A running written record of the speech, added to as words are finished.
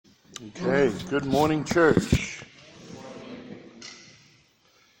Okay, good morning, church.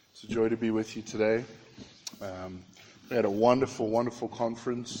 It's a joy to be with you today. We had a wonderful, wonderful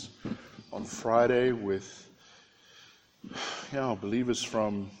conference on Friday with believers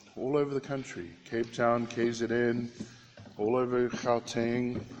from all over the country. Cape Town, KZN, all over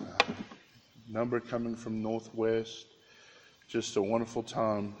Gauteng, number coming from Northwest. Just a wonderful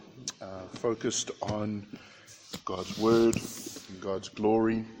time focused on God's Word and God's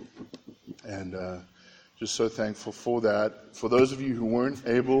glory. And just so thankful for that. For those of you who weren't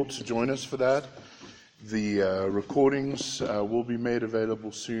able to join us for that, the recordings will be made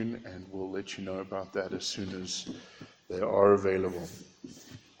available soon, and we'll let you know about that as soon as they are available.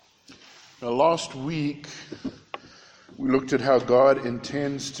 Now, last week, we looked at how God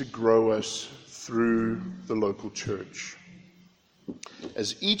intends to grow us through the local church.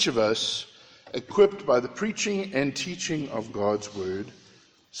 As each of us, equipped by the preaching and teaching of God's Word,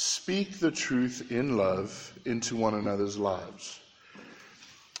 speak the truth in love into one another's lives.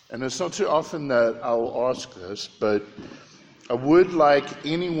 And it's not too often that I'll ask this, but I would like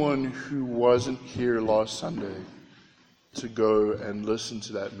anyone who wasn't here last Sunday to go and listen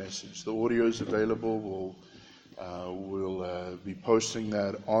to that message. The audio is available. We'll be posting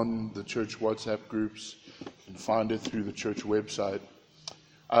that on the church WhatsApp groups. You can find it through the church website.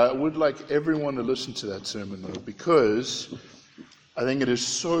 I would like everyone to listen to that sermon, though, because I think it is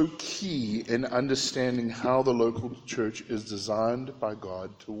so key in understanding how the local church is designed by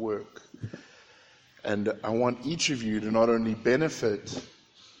God to work. And I want each of you to not only benefit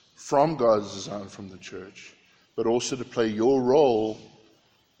from God's design from the church, but also to play your role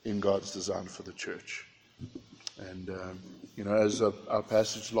in God's design for the church. And, as our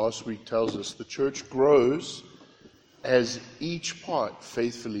passage last week tells us, the church grows as each part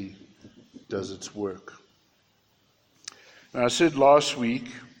faithfully does its work. Now, I said last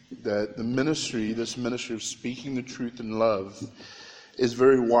week that this ministry of speaking the truth in love, is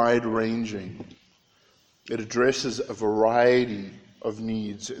very wide-ranging. It addresses a variety of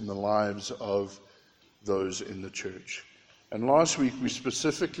needs in the lives of those in the church. And last week we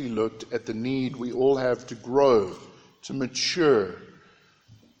specifically looked at the need we all have to grow, to mature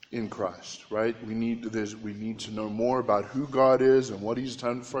in Christ, right? We need to know more about who God is and what He's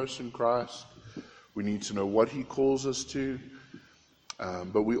done for us in Christ. We need to know what He calls us to,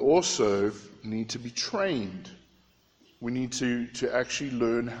 but we also need to be trained. We need to actually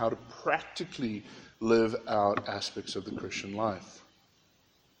learn how to practically live out aspects of the Christian life.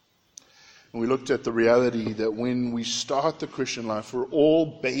 And we looked at the reality that when we start the Christian life, we're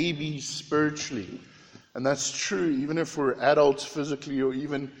all babies spiritually. And that's true even if we're adults physically or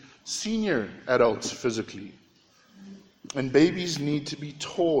even senior adults physically. And babies need to be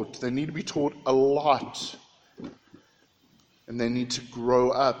taught. They need to be taught a lot. And they need to grow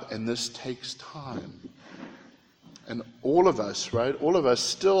up, and this takes time. And all of us, right? All of us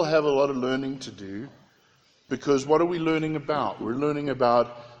still have a lot of learning to do, because what are we learning about? We're learning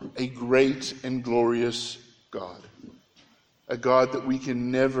about a great and glorious God. A God that we can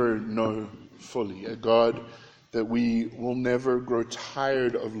never know fully. A God that we will never grow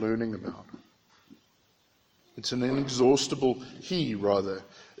tired of learning about. It's an inexhaustible, He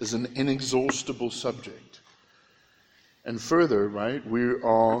is an inexhaustible subject. And further, right, we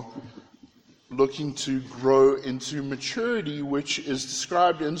are looking to grow into maturity, which is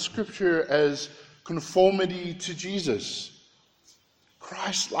described in Scripture as conformity to Jesus,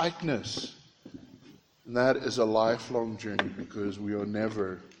 Christ-likeness. And that is a lifelong journey, because we are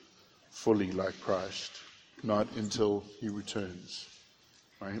never fully like Christ, not until He returns,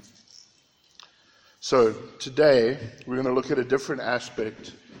 right? So today, we're going to look at a different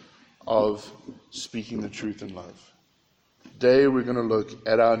aspect of speaking the truth in love. Today, we're going to look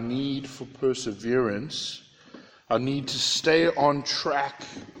at our need for perseverance, our need to stay on track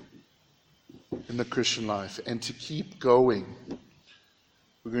in the Christian life and to keep going.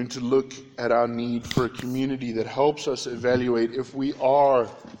 We're going to look at our need for a community that helps us evaluate if we are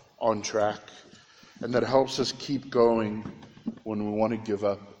on track, and that helps us keep going when we want to give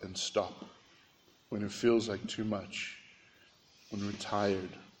up and stop, when it feels like too much, when we're tired,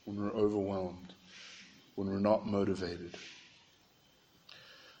 when we're overwhelmed, when we're not motivated.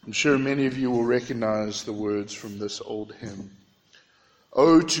 I'm sure many of you will recognize the words from this old hymn.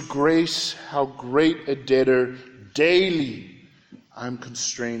 Oh, to grace, how great a debtor daily I'm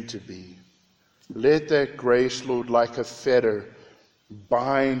constrained to be. Let that grace, Lord, like a fetter,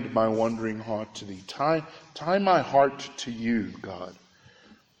 bind my wandering heart to Thee. Tie my heart to You, God.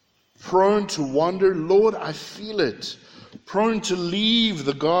 Prone to wander, Lord, I feel it. Prone to leave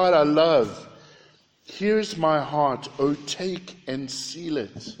the God I love. Here's my heart, oh, take and seal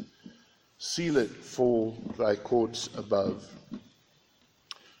it. Seal it for thy courts above.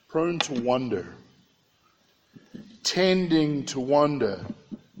 Prone to wander, tending to wander,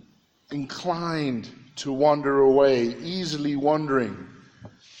 inclined to wander away, easily wandering.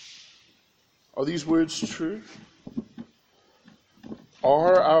 Are these words true?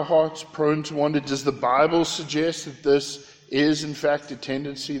 Are our hearts prone to wander? Does the Bible suggest that this is in fact a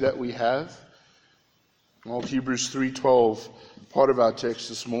tendency that we have? Well, Hebrews 3:12, part of our text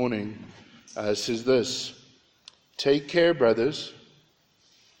this morning, says this: "Take care, brothers,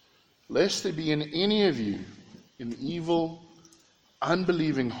 lest there be in any of you an evil,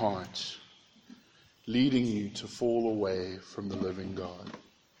 unbelieving heart, leading you to fall away from the living God."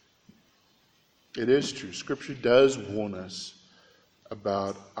 It is true. Scripture does warn us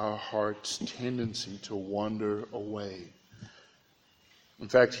about our heart's tendency to wander away. In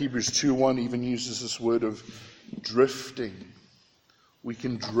fact, Hebrews 2:1 even uses this word of drifting. We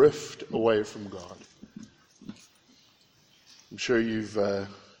can drift away from God. I'm sure you've,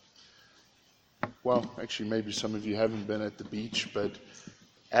 actually maybe some of you haven't been at the beach, but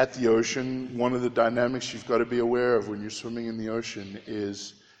at the ocean, one of the dynamics you've got to be aware of when you're swimming in the ocean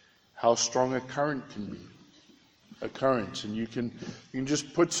is how strong a current can be. A current, and you can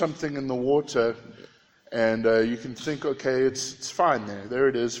just put something in the water, and you can think, okay, it's fine there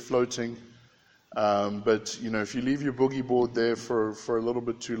it is floating. But if you leave your boogie board there for a little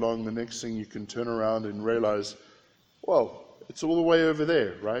bit too long, the next thing you can turn around and realize, well, it's all the way over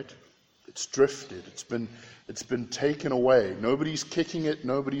there, right? It's drifted. It's been taken away. Nobody's kicking it.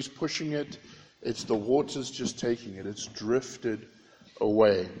 Nobody's pushing it. It's the water's just taking it. It's drifted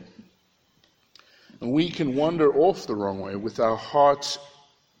away. And we can wander off the wrong way with our hearts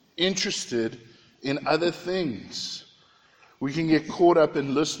interested in other things. We can get caught up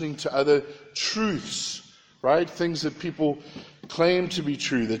in listening to other truths, right? Things that people claim to be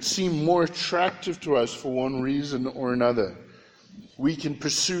true, that seem more attractive to us for one reason or another. We can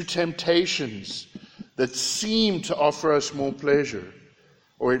pursue temptations that seem to offer us more pleasure,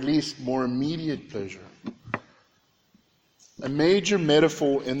 or at least more immediate pleasure. A major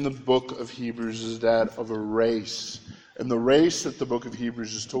metaphor in the book of Hebrews is that of a race. And the race that the book of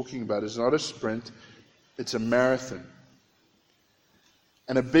Hebrews is talking about is not a sprint, it's a marathon.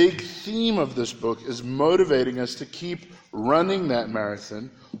 And a big theme of this book is motivating us to keep running that marathon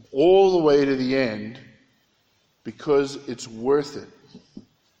all the way to the end because it's worth it.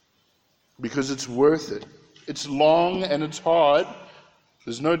 Because it's worth it. It's long and it's hard,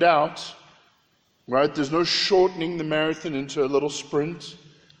 there's no doubt. Right? There's no shortening the marathon into a little sprint.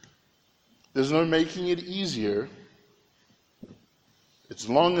 There's no making it easier. It's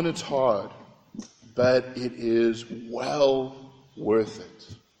long and it's hard, but it is well worth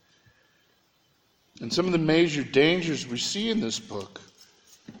it. And some of the major dangers we see in this book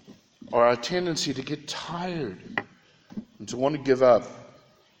are our tendency to get tired and to want to give up.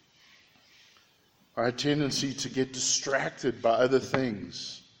 Our tendency to get distracted by other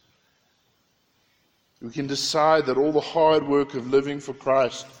things. We can decide that all the hard work of living for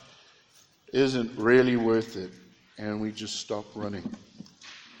Christ isn't really worth it, and we just stop running.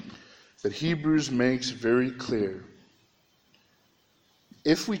 But Hebrews makes very clear,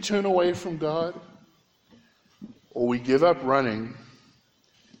 if we turn away from God, or we give up running,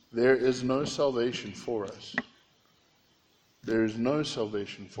 there is no salvation for us. There is no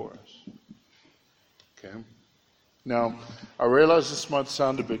salvation for us. Okay? Now, I realize this might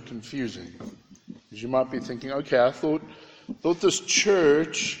sound a bit confusing. Because you might be thinking, okay, I thought this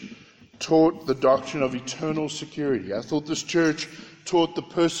church taught the doctrine of eternal security. I thought this church taught the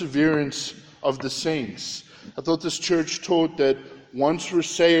perseverance of the saints. I thought this church taught that once we're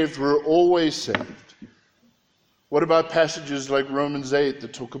saved, we're always saved. What about passages like Romans 8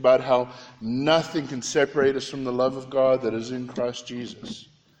 that talk about how nothing can separate us from the love of God that is in Christ Jesus?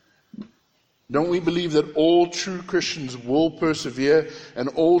 Don't we believe that all true Christians will persevere and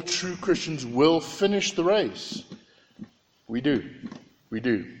all true Christians will finish the race? We do. We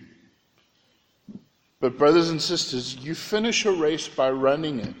do. But brothers and sisters, you finish a race by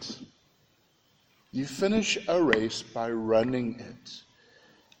running it. You finish a race by running it.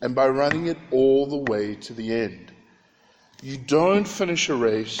 And by running it all the way to the end. You don't finish a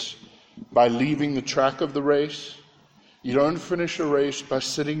race by leaving the track of the race. You don't finish a race by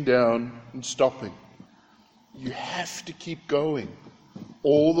sitting down and stopping. You have to keep going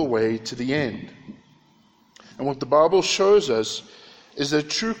all the way to the end. And what the Bible shows us is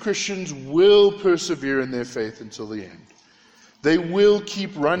that true Christians will persevere in their faith until the end. They will keep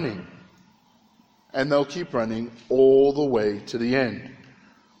running. And they'll keep running all the way to the end.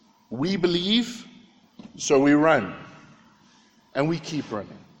 We believe, so we run. And we keep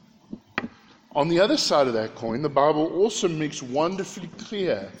running. On the other side of that coin, the Bible also makes wonderfully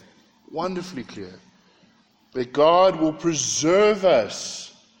clear, that God will preserve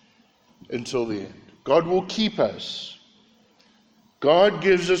us until the end. God will keep us. God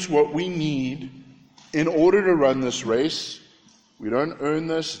gives us what we need in order to run this race. We don't earn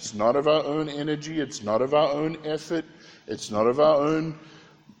this. It's not of our own energy. It's not of our own effort. It's not of our own,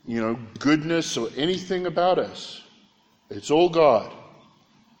 goodness or anything about us. It's all God.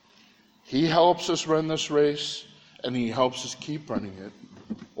 He helps us run this race, and He helps us keep running it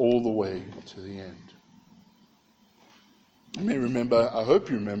all the way to the end. You may remember, I hope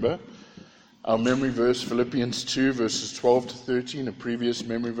you remember, our memory verse, Philippians 2, verses 12 to 13, a previous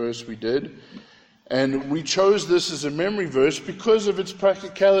memory verse we did. And we chose this as a memory verse because of its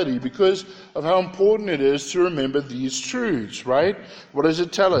practicality, because of how important it is to remember these truths, right? What does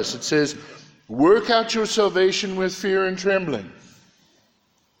it tell us? It says, work out your salvation with fear and trembling.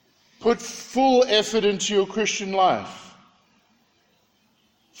 Put full effort into your Christian life.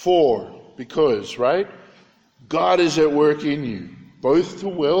 Because, right? God is at work in you, both to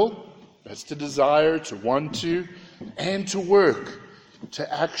will, that's to desire, to want to, and to work,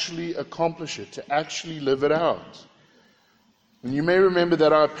 to actually accomplish it, to actually live it out. And you may remember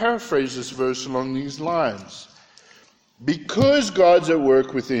that I paraphrase this verse along these lines. Because God's at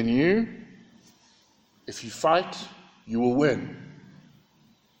work within you, if you fight, you will win.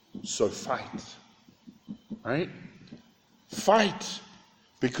 So fight. Right? Fight.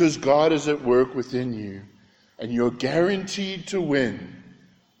 Because God is at work within you, and you're guaranteed to win.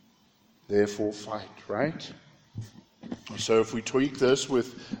 Therefore fight, right? So if we tweak this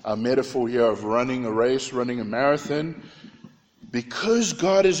with a metaphor here of running a race, running a marathon, because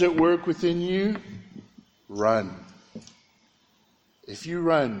God is at work within you, run. If you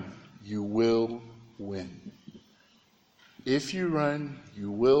run, you will win. If you run, you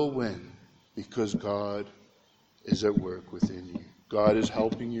will win, because God is at work within you. God is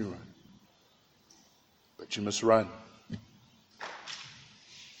helping you run. But you must run.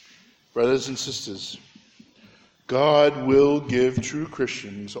 Brothers and sisters, God will give true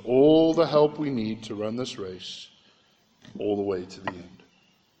Christians all the help we need to run this race all the way to the end.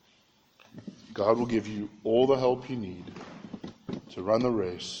 God will give you all the help you need to run the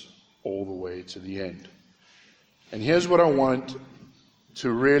race all the way to the end. And here's what I want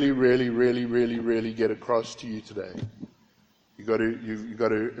to really get across to you today. You've got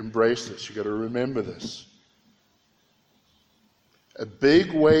to embrace this. You've got to remember this. A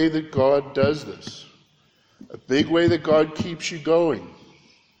big way that God does this, a big way that God keeps you going,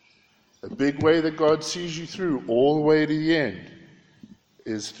 a big way that God sees you through all the way to the end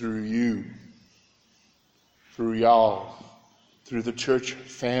is through you, through y'all, through the church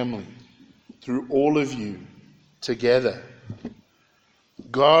family, through all of you together.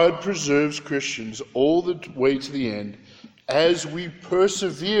 God preserves Christians all the way to the end as we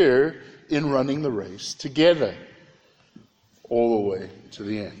persevere in running the race together all the way to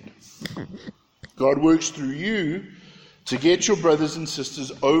the end. God works through you to get your brothers and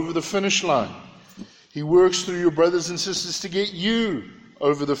sisters over the finish line. He works through your brothers and sisters to get you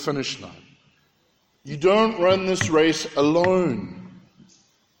over the finish line. You don't run this race alone.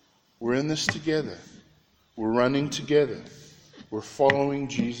 We're in this together. We're running together. We're following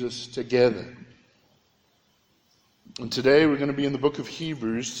Jesus together. And today we're going to be in the book of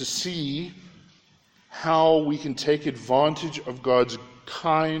Hebrews to see how we can take advantage of God's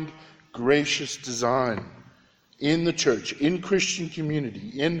kind, gracious design in the church, in Christian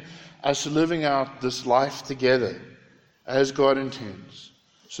community, in us living out this life together as God intends,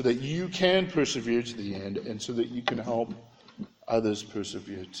 so that you can persevere to the end and so that you can help others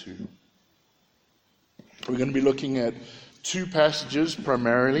persevere too. We're going to be looking at two passages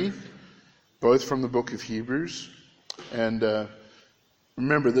primarily, both from the book of Hebrews. And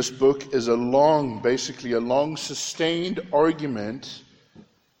remember, this book is a long sustained argument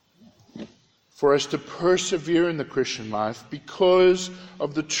for us to persevere in the Christian life because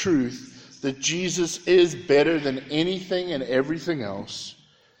of the truth that Jesus is better than anything and everything else.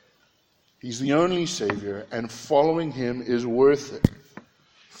 He's the only Savior, and following Him is worth it.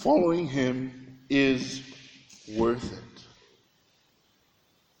 Following Him is worth it.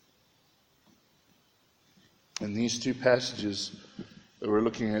 And these two passages that we're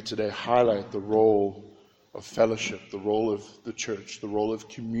looking at today highlight the role of fellowship, the role of the church, the role of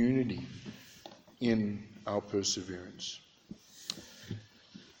community in our perseverance.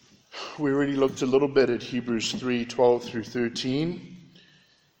 We already looked a little bit at Hebrews 3:12 through 13,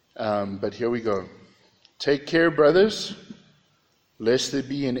 but here we go. Take care, brothers, lest there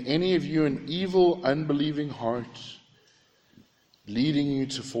be in any of you an evil, unbelieving heart, leading you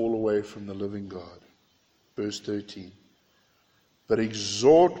to fall away from the living God. Verse 13. But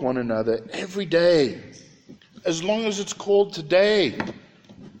exhort one another every day, as long as it's called today,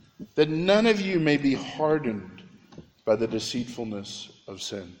 that none of you may be hardened by the deceitfulness of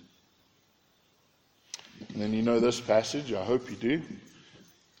sin. And then you know this passage, I hope you do.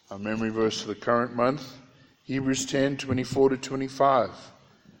 Our memory verse for the current month, Hebrews 10:24-25.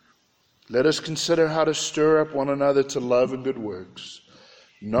 Let us consider how to stir up one another to love and good works,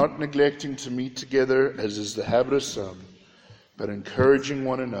 not neglecting to meet together as is the habit of some, but encouraging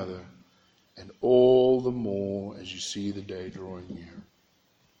one another, and all the more as you see the day drawing near.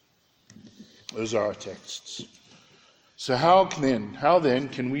 Those are our texts. So how then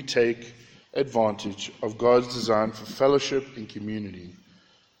can we take advantage of God's design for fellowship and community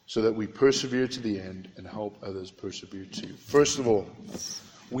so that we persevere to the end and help others persevere too? First of all,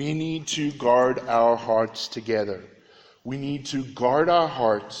 we need to guard our hearts together. We need to guard our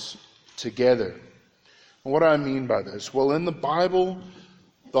hearts together. And what do I mean by this? Well, in the Bible,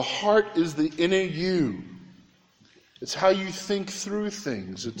 the heart is the inner you. It's how you think through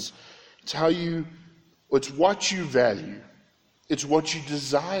things. It's what you value. It's what you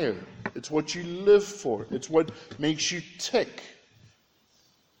desire. It's what you live for. It's what makes you tick.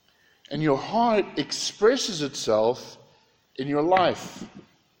 And your heart expresses itself in your life.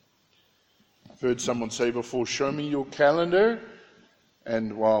 I've heard someone say before, show me your calendar.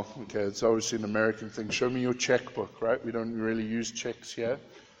 And, well, okay, it's obviously an American thing. Show me your checkbook, right? We don't really use checks here.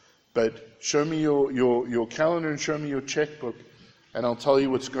 But show me your calendar and show me your checkbook, and I'll tell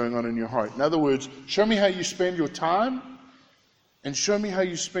you what's going on in your heart. In other words, show me how you spend your time, and show me how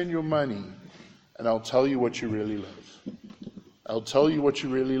you spend your money, and I'll tell you what you really love. I'll tell you what you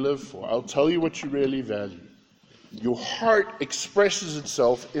really live for. I'll tell you what you really value. Your heart expresses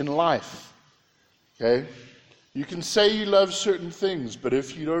itself in life. Okay? You can say you love certain things, but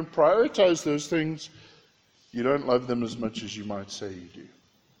if you don't prioritize those things, you don't love them as much as you might say you do.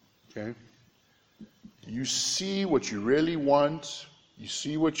 Okay? You see what you really want, you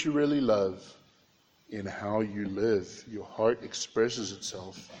see what you really love in how you live. Your heart expresses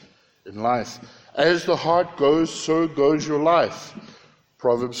itself in life. As the heart goes, so goes your life.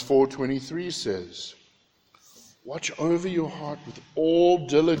 Proverbs 4:23 says, watch over your heart with all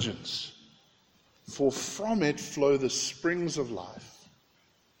diligence, for from it flow the springs of life.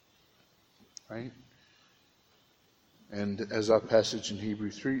 Right? And as our passage in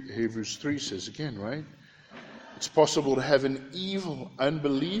Hebrews 3 says again, right? It's possible to have an evil,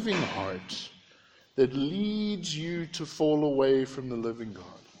 unbelieving heart that leads you to fall away from the living God.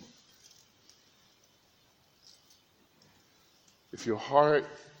 If your heart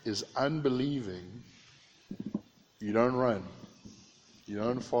is unbelieving, you don't run. You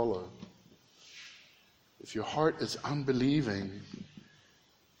don't follow. If your heart is unbelieving,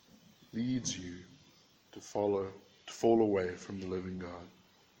 it leads you to fall away from the living God.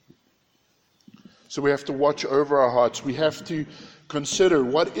 So we have to watch over our hearts. We have to consider,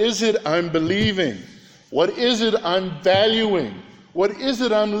 what is it I'm believing? What is it I'm valuing? What is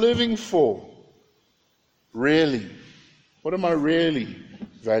it I'm living for? Really? What am I really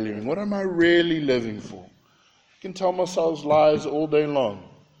valuing? What am I really living for? I can tell myself lies all day long.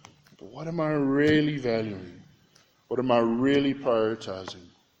 But what am I really valuing? What am I really prioritizing?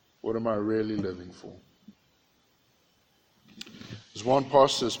 What am I really living for? As one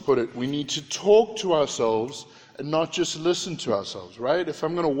pastor has put it, we need to talk to ourselves and not just listen to ourselves, right? If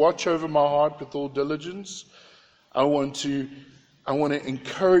I'm going to watch over my heart with all diligence, I want to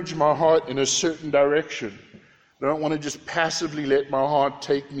encourage my heart in a certain direction. I don't want to just passively let my heart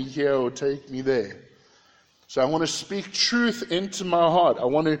take me here or take me there. So I want to speak truth into my heart. I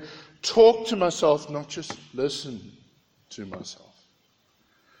want to talk to myself, not just listen to myself.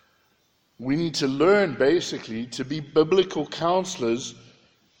 We need to learn, basically, to be biblical counselors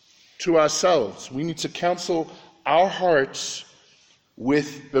to ourselves. We need to counsel our hearts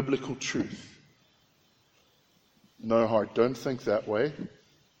with biblical truth. No, heart, don't think that way.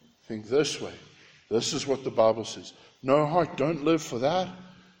 Think this way. This is what the Bible says. No, heart, don't live for that.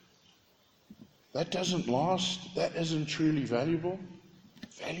 That doesn't last. That isn't truly valuable.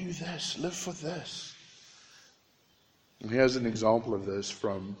 Value this. Live for this. And here's an example of this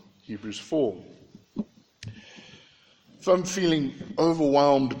from Hebrews 4. If I'm feeling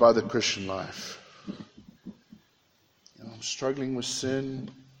overwhelmed by the Christian life, I'm struggling with sin,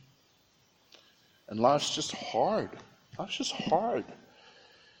 and life's just hard. Life's just hard.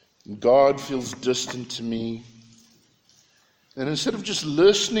 And God feels distant to me. And instead of just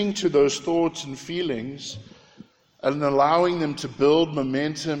listening to those thoughts and feelings, and allowing them to build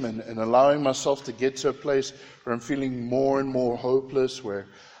momentum and allowing myself to get to a place where I'm feeling more and more hopeless, where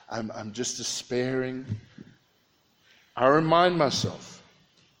I'm just despairing, I remind myself,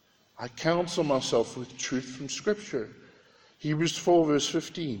 I counsel myself with truth from Scripture. Hebrews 4 verse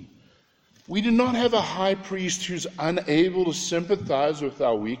 15. We do not have a high priest who's unable to sympathize with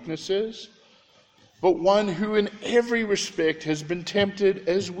our weaknesses, but one who in every respect has been tempted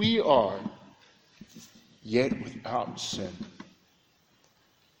as we are, yet without sin.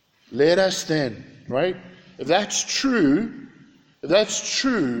 Let us then, right? If that's true,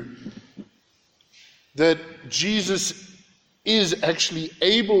 that Jesus is actually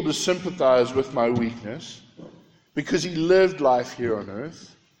able to sympathize with my weakness because he lived life here on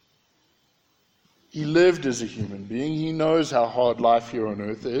earth. He lived as a human being. He knows how hard life here on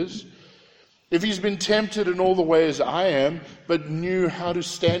earth is. If he's been tempted in all the ways I am, but knew how to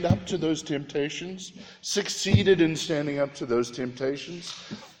stand up to those temptations, succeeded in standing up to those temptations,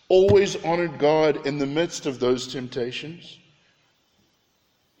 always honored God in the midst of those temptations,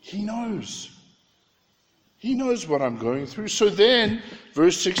 he knows. He knows what I'm going through. So then,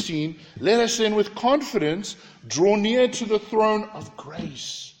 verse 16, let us then with confidence draw near to the throne of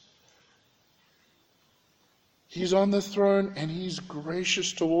grace. He's on the throne and he's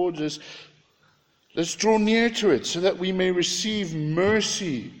gracious towards us. Let's draw near to it so that we may receive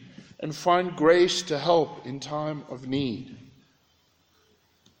mercy and find grace to help in time of need.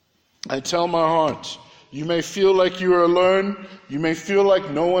 I tell my heart, you may feel like you are alone. You may feel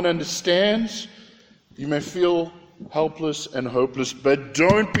like no one understands. You may feel helpless and hopeless, but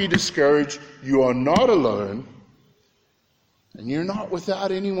don't be discouraged. You are not alone, and you're not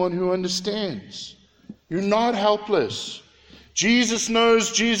without anyone who understands. You're not helpless. Jesus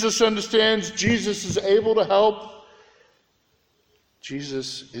knows, Jesus understands, Jesus is able to help.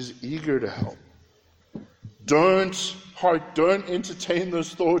 Jesus is eager to help. Don't entertain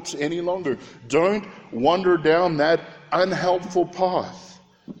those thoughts any longer. Don't wander down that unhelpful path.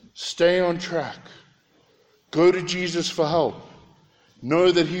 Stay on track. Go to Jesus for help.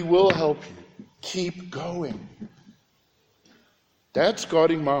 Know that he will help you. Keep going. That's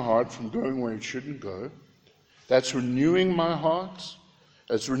guarding my heart from going where it shouldn't go. That's renewing my heart.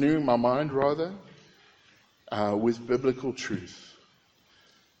 That's renewing my mind, rather, with biblical truth.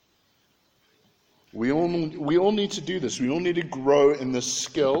 We all need to do this. We all need to grow in this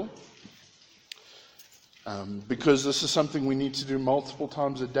skill, because this is something we need to do multiple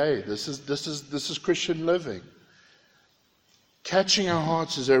times a day. This is Christian living. Catching our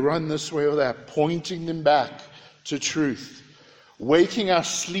hearts as they run this way or that, pointing them back to truth, waking our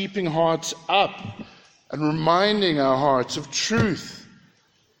sleeping hearts up, and reminding our hearts of truth.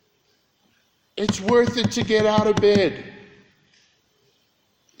 It's worth it to get out of bed,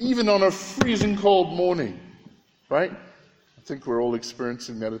 even on a freezing cold morning, right? I think we're all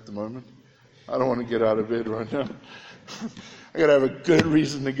experiencing that at the moment. I don't want to get out of bed right now. I got to have a good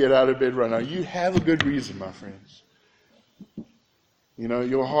reason to get out of bed right now. You have a good reason, my friends. You know,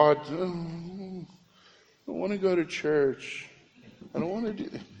 your heart, I don't want to go to church. I don't want to do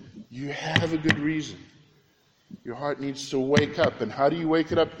that. You have a good reason. Your heart needs to wake up. And how do you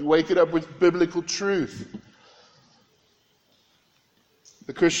wake it up? You wake it up with biblical truth.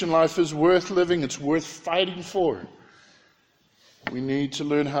 The Christian life is worth living. It's worth fighting for. We need to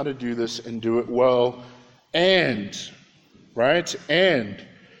learn how to do this and do it well. And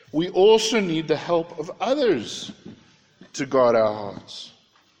we also need the help of others to guard our hearts.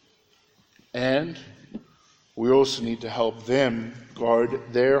 And we also need to help them guard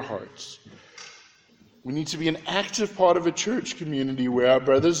their hearts. We need to be an active part of a church community where our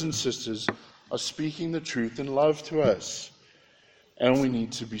brothers and sisters are speaking the truth in love to us. And we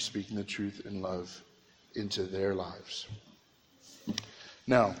need to be speaking the truth in love into their lives.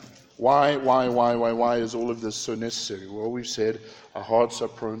 Now, why is all of this so necessary? Well, we've said our hearts are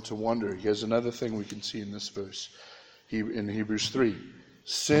prone to wander. Here's another thing we can see in this verse, in Hebrews 3.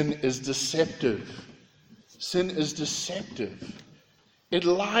 Sin is deceptive. Sin is deceptive. It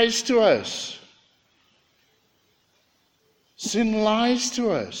lies to us. Sin lies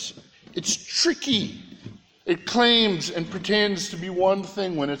to us. It's tricky. It claims and pretends to be one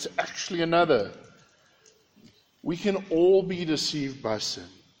thing when it's actually another. We can all be deceived by sin.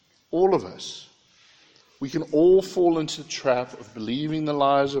 All of us. We can all fall into the trap of believing the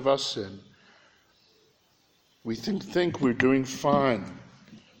lies of our sin. We think we're doing fine,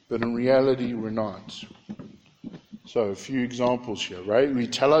 but in reality we're not. So a few examples here, right? We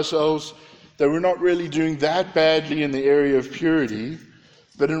tell ourselves that we're not really doing that badly in the area of purity,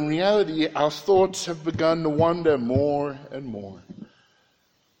 but in reality our thoughts have begun to wander more and more.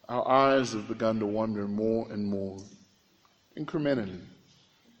 Our eyes have begun to wander more and more, incrementally,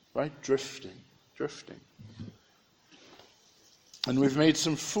 right? Drifting. And we've made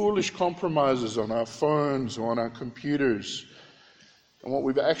some foolish compromises on our phones or on our computers. And what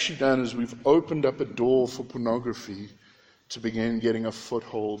we've actually done is we've opened up a door for pornography to begin getting a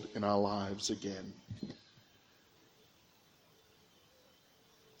foothold in our lives again. You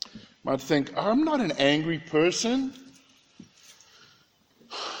might think, I'm not an angry person.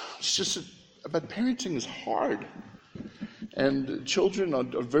 It's just but parenting is hard. And children are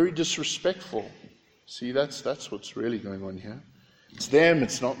very disrespectful. See, that's what's really going on here. It's them,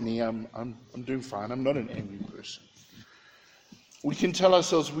 it's not me. I'm doing fine. I'm not an angry person. We can tell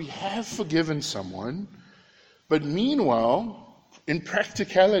ourselves we have forgiven someone, but meanwhile, in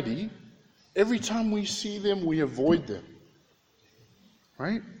practicality, every time we see them, we avoid them.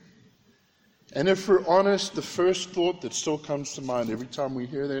 Right? And if we're honest, the first thought that still comes to mind every time we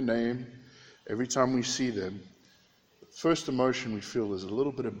hear their name, every time we see them, the first emotion we feel is a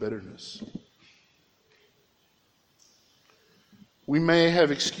little bit of bitterness. We may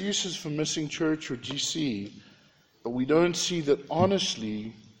have excuses for missing church or GC, but we don't see that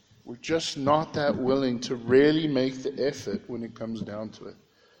honestly, we're just not that willing to really make the effort when it comes down to it.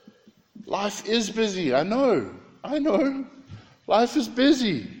 Life is busy, I know. Life is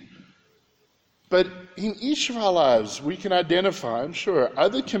busy. But in each of our lives, we can identify, I'm sure,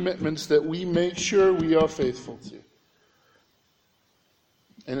 other commitments that we make sure we are faithful to.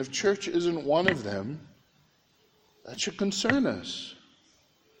 And if church isn't one of them, that should concern us.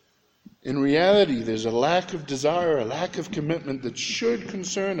 In reality, there's a lack of desire, a lack of commitment that should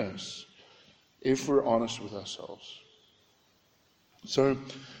concern us if we're honest with ourselves. So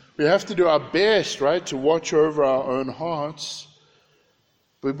we have to do our best, right, to watch over our own hearts.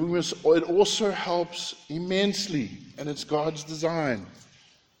 But it also helps immensely, and it's God's design,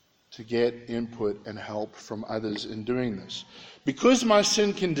 to get input and help from others in doing this. Because my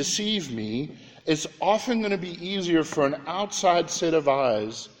sin can deceive me, it's often going to be easier for an outside set of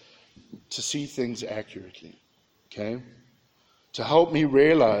eyes to see things accurately, okay? To help me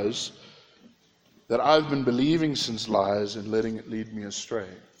realize that I've been believing sin's lies and letting it lead me astray.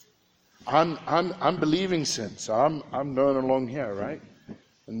 I'm believing sin, so I'm going along here, right?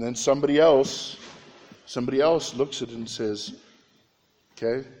 And then somebody else looks at it and says,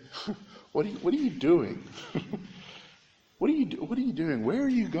 okay, what are you doing? What are you doing? Where are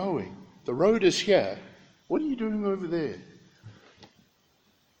you going? The road is here. What are you doing over there?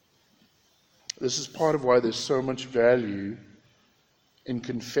 This is part of why there's so much value in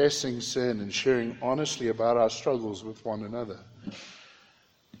confessing sin and sharing honestly about our struggles with one another.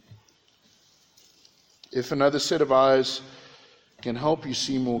 If another set of eyes can help you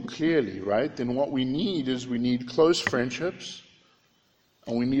see more clearly, right, then what we need close friendships,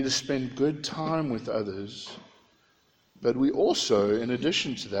 and we need to spend good time with others. But we also, in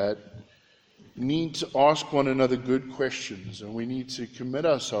addition to that, need to ask one another good questions, and we need to commit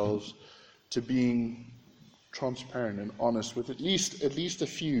ourselves to being transparent and honest with at least a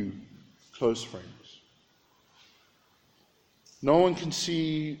few close friends. No one can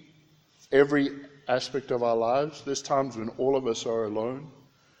see every aspect of our lives. There's times when all of us are alone.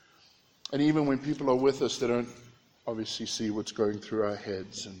 And even when people are with us, they don't obviously see what's going through our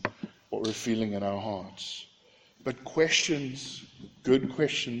heads and what we're feeling in our hearts. But questions, good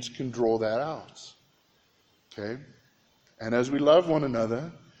questions, can draw that out. Okay? And as we love one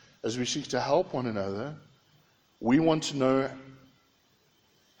another, as we seek to help one another, we want to know,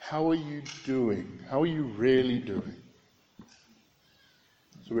 how are you doing? How are you really doing?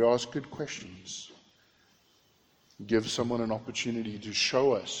 So we ask good questions. Give someone an opportunity to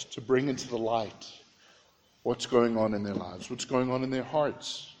show us, to bring into the light what's going on in their lives, what's going on in their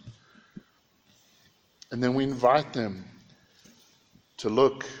hearts. And then we invite them to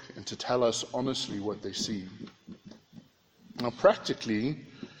look and to tell us honestly what they see. Now, practically,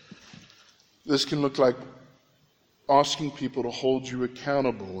 this can look like asking people to hold you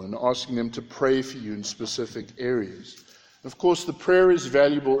accountable and asking them to pray for you in specific areas. Of course, the prayer is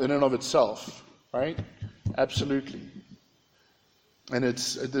valuable in and of itself, right? Absolutely. And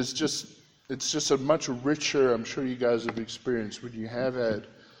it's just a much richer, I'm sure you guys have experienced when you have had,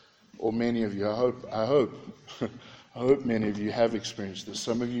 or many of you, I hope many of you have experienced this.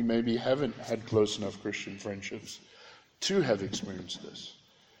 Some of you maybe haven't had close enough Christian friendships to have experienced this.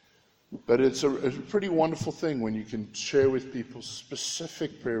 But it's a pretty wonderful thing when you can share with people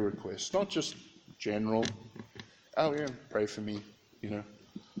specific prayer requests, not just general, oh yeah, pray for me,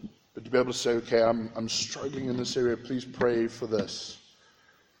 But to be able to say, okay, I'm struggling in this area, please pray for this.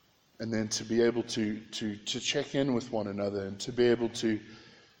 And then to be able to check in with one another and to be able to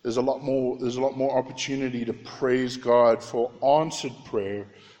There's a lot more opportunity to praise God for answered prayer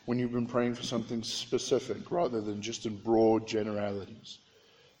when you've been praying for something specific rather than just in broad generalities.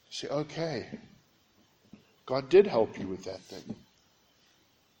 You say, okay, God did help you with that thing.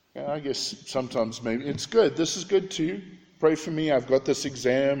 Yeah, I guess sometimes maybe it's good. This is good too. Pray for me. I've got this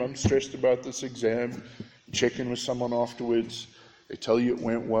exam. I'm stressed about this exam. Check in with someone afterwards. They tell you it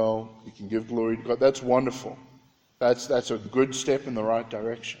went well. You can give glory to God. That's wonderful. That's a good step in the right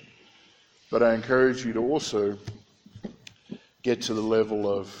direction. But I encourage you to also get to the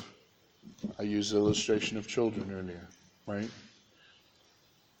level of, I used the illustration of children earlier, right?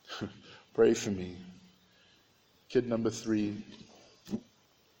 Pray for me. Kid number 3,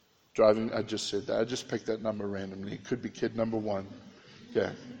 driving, I just said that. I just picked that number randomly. It could be kid number 1.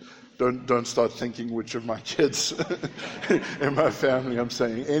 Yeah. Don't start thinking which of my kids in my family I'm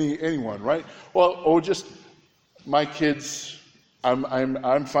saying. Anyone, right? Well, or just my kids.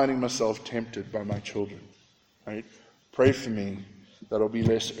 I'm finding myself tempted by my children, right? Pray for me that I'll be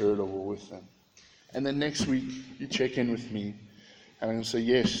less irritable with them. And then next week, you check in with me, and I'm going to say,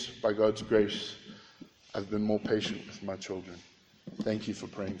 yes, by God's grace, I've been more patient with my children. Thank you for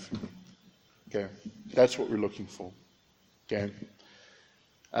praying for me. Okay, that's what we're looking for. Okay.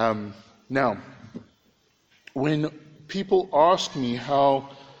 Now, when people ask me how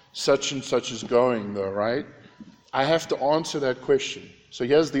such and such is going, though, right, I have to answer that question. So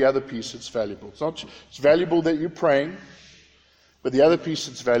here's the other piece that's valuable. It's valuable that you're praying, but the other piece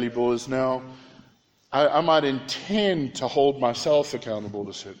that's valuable is now I might intend to hold myself accountable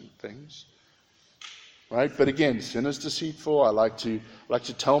to certain things, right? But again, sin is deceitful. I like to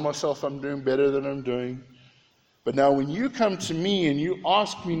tell myself I'm doing better than I'm doing. But now when you come to me and you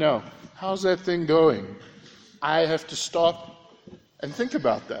ask me now, how's that thing going? I have to stop and think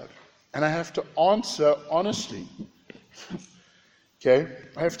about that. And I have to answer honestly. Okay?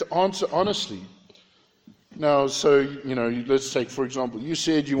 I have to answer honestly. Now, so, let's take, for example, you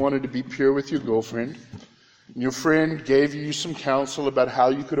said you wanted to be pure with your girlfriend. And your friend gave you some counsel about how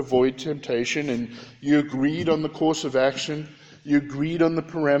you could avoid temptation, and you agreed on the course of action. You agreed on the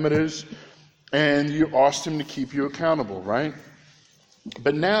parameters. And you asked him to keep you accountable, right?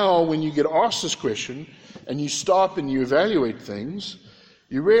 But now, when you get asked this question, and you stop and you evaluate things,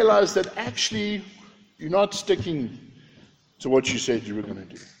 you realize that actually you're not sticking to what you said you were going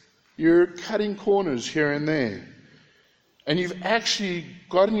to do. You're cutting corners here and there. And you've actually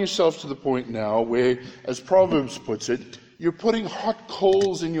gotten yourself to the point now where, as Proverbs puts it, you're putting hot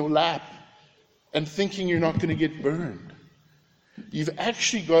coals in your lap and thinking you're not going to get burned. You've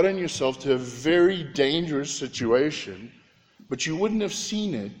actually gotten yourself to a very dangerous situation, but you wouldn't have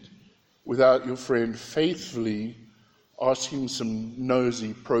seen it without your friend faithfully asking some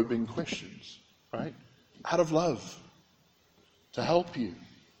nosy, probing questions, right? Out of love, to help you.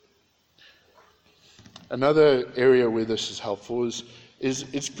 Another area where this is helpful is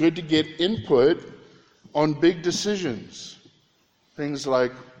it's good to get input on big decisions. Things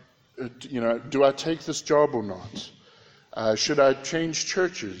like, do I take this job or not? Should I change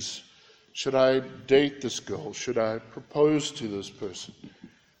churches? Should I date this girl? Should I propose to this person?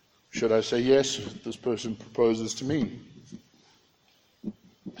 Should I say yes if this person proposes to me?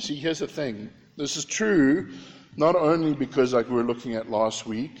 See, here's the thing. This is true not only because, like we were looking at last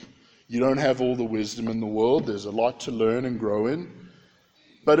week, you don't have all the wisdom in the world. There's a lot to learn and grow in.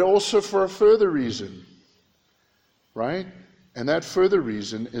 But also for a further reason, right? And that further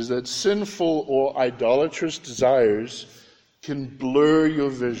reason is that sinful or idolatrous desires can blur your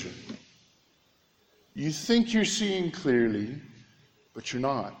vision. You think you're seeing clearly, but you're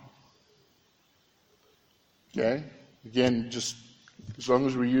not. Okay? Again, just as long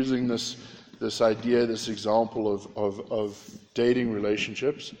as we're using this idea, this example of dating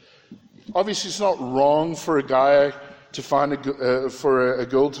relationships, obviously it's not wrong for a guy to find for a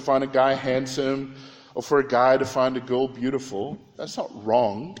girl to find a guy handsome, or for a guy to find a girl beautiful. That's not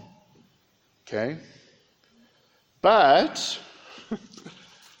wrong. Okay? But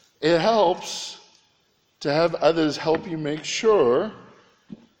it helps to have others help you make sure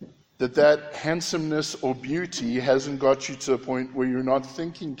that handsomeness or beauty hasn't got you to a point where you're not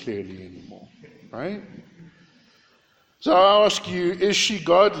thinking clearly anymore. Right? So I ask you, is she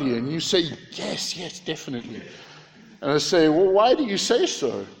godly? And you say, yes, definitely. And I say, well, why do you say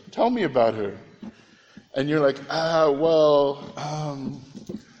so? Tell me about her. And you're like,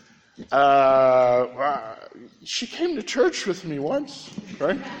 she came to church with me once,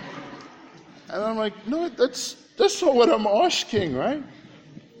 right? And I'm like, no, that's not what I'm asking, right?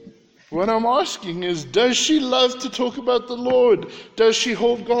 What I'm asking is, does she love to talk about the Lord? Does she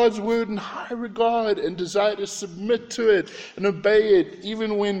hold God's word in high regard and desire to submit to it and obey it,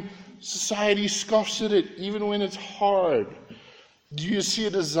 even when society scoffs at it, even when it's hard? Do you see a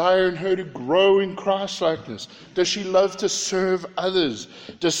desire in her to grow in Christ-likeness? Does she love to serve others?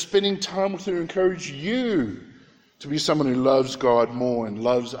 Does spending time with her encourage you to be someone who loves God more and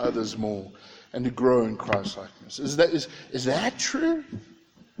loves others more and to grow in Christ-likeness? Is that true?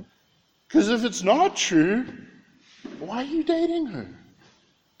 Because if it's not true, why are you dating her?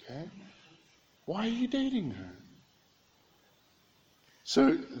 Okay? Why are you dating her?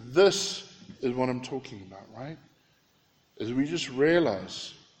 So this is what I'm talking about, right? As we just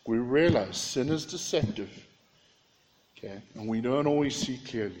realize sin is deceptive. Okay? And we don't always see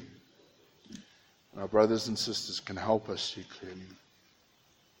clearly. And our brothers and sisters can help us see clearly.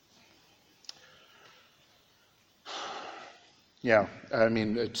 Yeah, I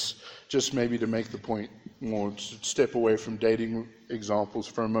mean, it's just maybe to make the point more, step away from dating examples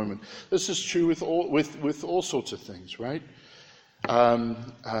for a moment. This is true with all sorts of things, right? I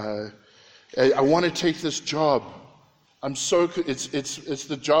want to take this job. It's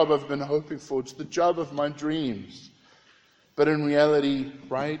the job I've been hoping for. It's the job of my dreams. But in reality,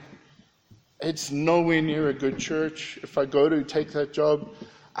 right, it's nowhere near a good church. If I go to take that job,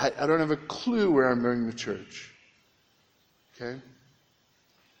 I don't have a clue where I'm going to church. Okay?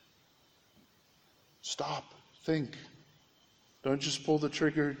 Stop. Think. Don't just pull the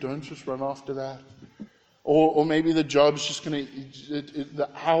trigger. Don't just run after that. Or maybe the job's just going to, the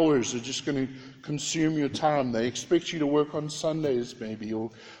hours are just going to consume your time. They expect you to work on Sundays maybe, or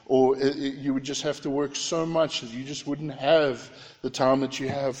you would just have to work so much that you just wouldn't have the time that you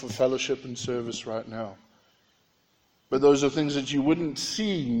have for fellowship and service right now. But those are things that you wouldn't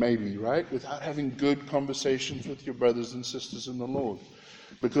see maybe, right, without having good conversations with your brothers and sisters in the Lord.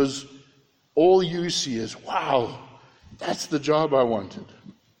 Because all you see is, wow, that's the job I wanted.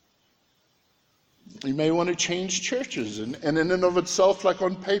 You may want to change churches, and in and of itself, like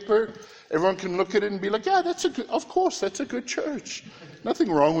on paper, everyone can look at it and be like, yeah, of course, that's a good church.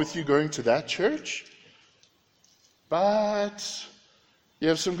 Nothing wrong with you going to that church. But you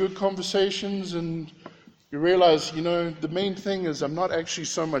have some good conversations and you realize, the main thing is I'm not actually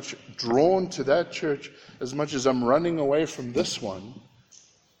so much drawn to that church as much as I'm running away from this one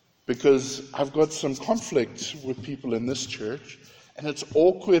because I've got some conflict with people in this church. And it's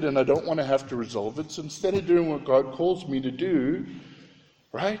awkward and I don't want to have to resolve it. So instead of doing what God calls me to do,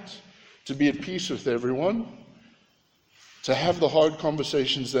 right, to be at peace with everyone, to have the hard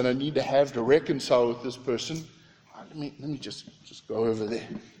conversations that I need to have to reconcile with this person, let me just go over there.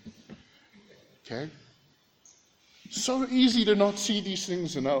 Okay? So easy to not see these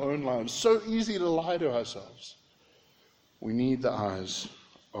things in our own lives. So easy to lie to ourselves. We need the eyes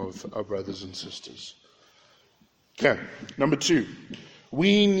of our brothers and sisters. Okay, number 2,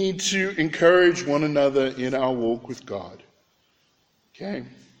 we need to encourage one another in our walk with God. Okay,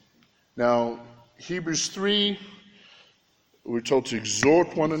 now Hebrews 3, we're told to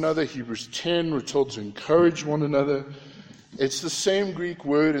exhort one another. Hebrews 10, we're told to encourage one another. It's the same Greek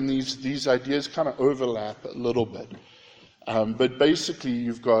word, and these ideas kind of overlap a little bit. But basically,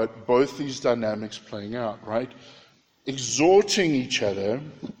 you've got both these dynamics playing out, right? Exhorting each other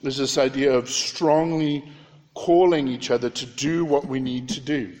is this idea of strongly calling each other to do what we need to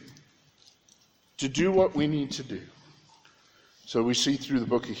do. To do what we need to do. So we see through the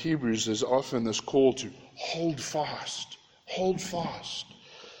book of Hebrews, there's often this call to hold fast. Hold fast.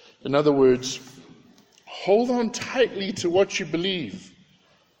 In other words, hold on tightly to what you believe.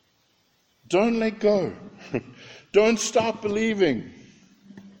 Don't let go. Don't stop believing.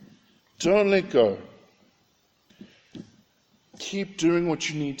 Don't let go. Keep doing what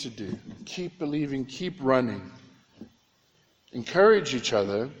you need to do. Keep believing, keep running. Encourage each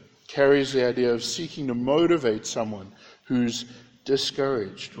other carries the idea of seeking to motivate someone who's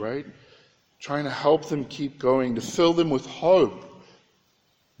discouraged, right? Trying to help them keep going, to fill them with hope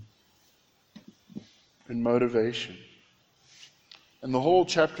and motivation. And the whole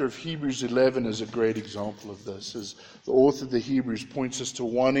chapter of Hebrews 11 is a great example of this, as the author of the Hebrews points us to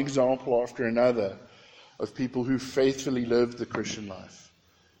one example after another of people who faithfully lived the Christian life,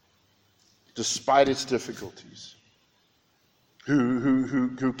 despite its difficulties,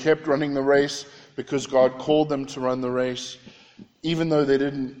 who kept running the race because God called them to run the race, even though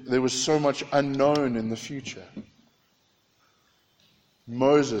there was so much unknown in the future.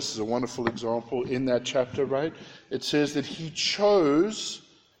 Moses is a wonderful example in that chapter, right? It says that he chose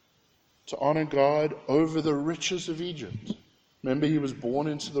to honor God over the riches of Egypt. Remember, he was born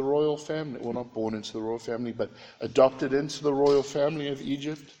into the royal family. Well, not born into the royal family, but adopted into the royal family of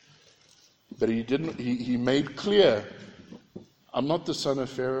Egypt. But he made clear, I'm not the son of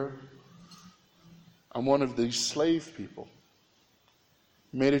Pharaoh. I'm one of these slave people.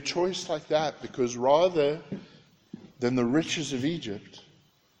 He made a choice like that because rather than the riches of Egypt,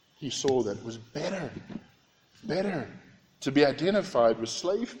 he saw that it was better to be identified with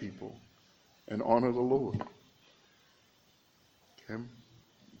slave people and honor the Lord. Okay?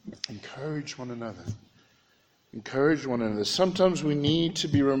 Encourage one another. Encourage one another. Sometimes we need to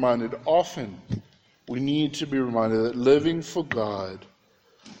be reminded, often we need to be reminded that living for God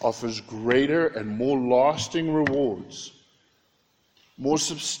offers greater and more lasting rewards, more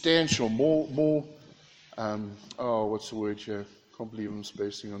substantial, more what's the word here? Can't believe I'm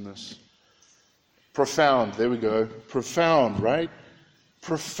spacing on this. Profound, there we go. Profound, right?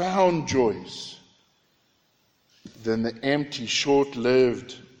 Profound joys than the empty,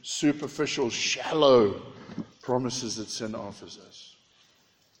 short-lived, superficial, shallow promises that sin offers us.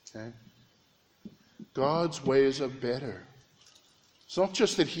 Okay? God's ways are better. It's not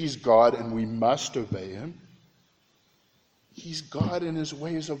just that He's God and we must obey Him. He's God and His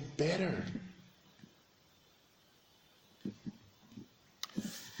ways are better.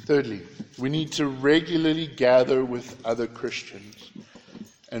 Thirdly, we need to regularly gather with other Christians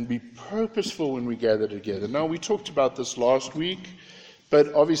and be purposeful when we gather together. Now, we talked about this last week,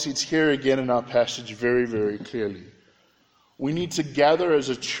 but obviously it's here again in our passage very, very clearly. We need to gather as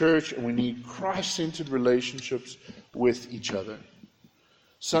a church and we need Christ-centered relationships with each other.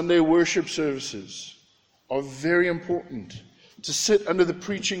 Sunday worship services are very important to sit under the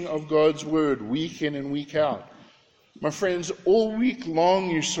preaching of God's Word week in and week out. My friends, all week long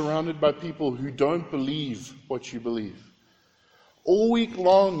you're surrounded by people who don't believe what you believe. All week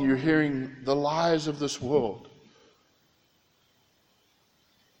long you're hearing the lies of this world.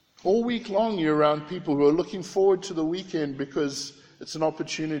 All week long you're around people who are looking forward to the weekend because it's an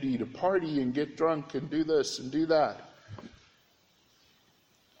opportunity to party and get drunk and do this and do that.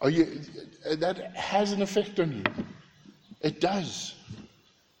 That has an effect on you. It does.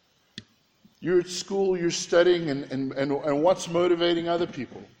 You're at school, you're studying, and what's motivating other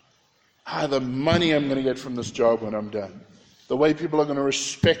people? The money I'm going to get from this job when I'm done. The way people are going to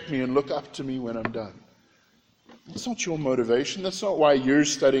respect me and look up to me when I'm done. That's not your motivation. That's not why you're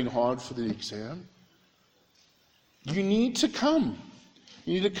studying hard for the exam. You need to come.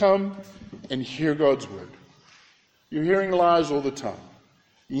 You need to come and hear God's Word. You're hearing lies all the time.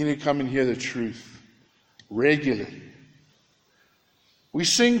 You need to come and hear the truth regularly. We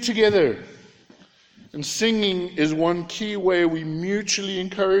sing together. And singing is one key way we mutually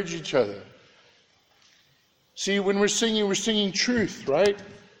encourage each other. See, when we're singing truth, right?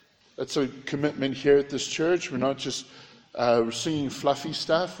 That's a commitment here at this church. We're not just we're singing fluffy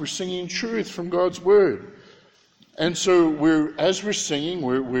stuff. We're singing truth from God's Word. And so as we're singing,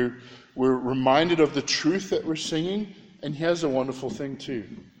 we're reminded of the truth that we're singing. And here's a wonderful thing too.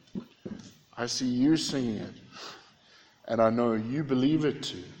 I see you singing it. And I know you believe it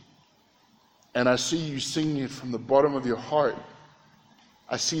too. And I see you singing it from the bottom of your heart.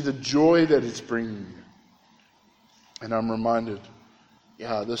 I see the joy that it's bringing you. And I'm reminded,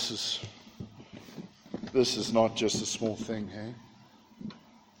 this is not just a small thing, hey?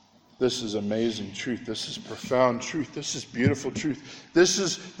 This is amazing truth. This is profound truth. This is beautiful truth. This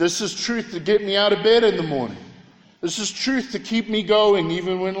is truth to get me out of bed in the morning. This is truth to keep me going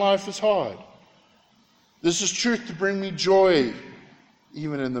even when life is hard. This is truth to bring me joy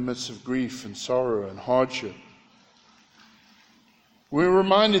even in the midst of grief and sorrow and hardship. We're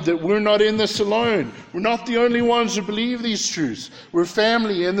reminded that we're not in this alone. We're not the only ones who believe these truths. We're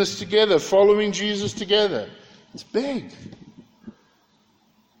family in this together, following Jesus together. It's big.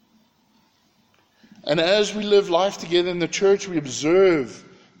 And as we live life together in the church, we observe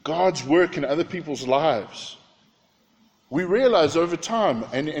God's work in other people's lives. We realize over time,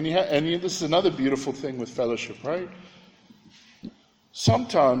 and this is another beautiful thing with fellowship, right?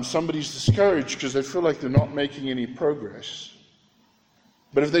 Sometimes somebody's discouraged because they feel like they're not making any progress.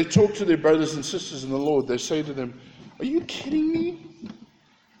 But if they talk to their brothers and sisters in the Lord, they say to them, "Are you kidding me?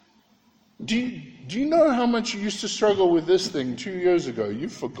 Do you know how much you used to struggle with this thing 2 years ago?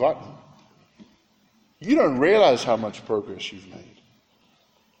 You've forgotten. You don't realize how much progress you've made.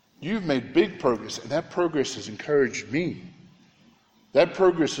 You've made big progress, and that progress has encouraged me. That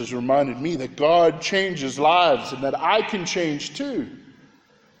progress has reminded me that God changes lives and that I can change too."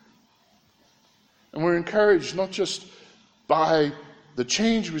 And we're encouraged not just by the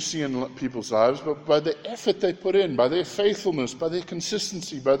change we see in people's lives, but by the effort they put in, by their faithfulness, by their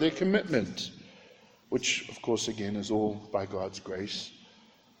consistency, by their commitment, which, of course, again, is all by God's grace.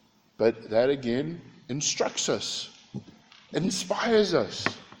 But that, again, instructs us, it inspires us.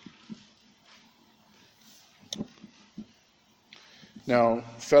 Now,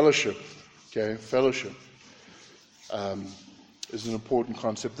 fellowship, okay, fellowship is an important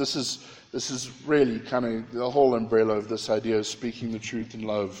concept. This is really kind of the whole umbrella of this idea of speaking the truth in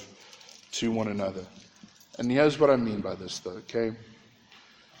love to one another. And here's what I mean by this, though, okay?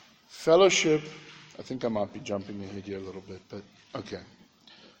 Fellowship, I think I might be jumping ahead here a little bit, but okay.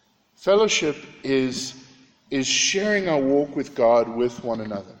 Fellowship is sharing our walk with God with one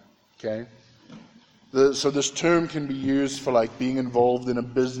another, okay? So this term can be used for like being involved in a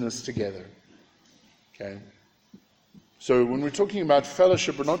business together, okay? So when we're talking about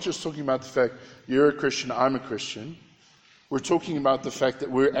fellowship, we're not just talking about the fact you're a Christian, I'm a Christian. We're talking about the fact that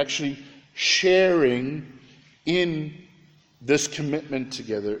we're actually sharing in this commitment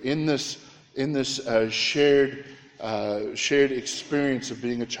together, in this shared experience of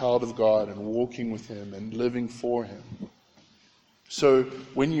being a child of God and walking with Him and living for Him. So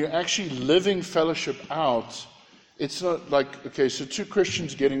when you're actually living fellowship out, it's not like, okay, so two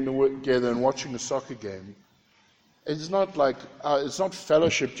Christians getting together and watching a soccer game. It's not like, it's not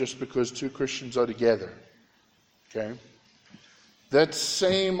fellowship just because two Christians are together. Okay? That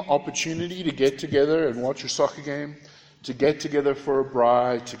same opportunity to get together and watch a soccer game, to get together for a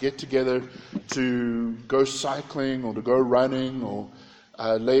bride, to get together to go cycling or to go running, or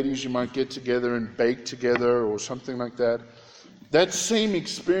ladies, you might get together and bake together or something like that. That same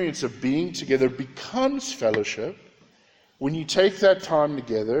experience of being together becomes fellowship when you take that time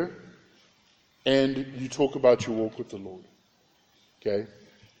together and you talk about your walk with the Lord. Okay?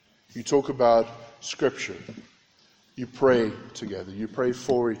 You talk about Scripture. You pray together. You pray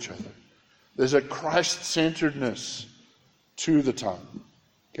for each other. There's a Christ-centeredness to the time.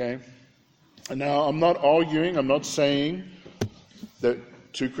 Okay? And now, I'm not arguing, I'm not saying that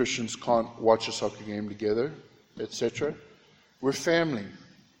two Christians can't watch a soccer game together, etc. We're family,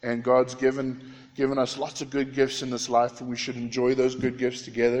 and God's given us lots of good gifts in this life, and we should enjoy those good gifts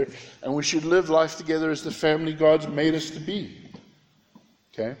together, and we should live life together as the family God's made us to be.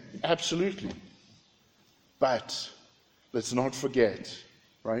 Okay? Absolutely. But let's not forget,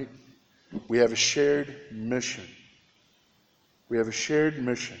 right? We have a shared mission. We have a shared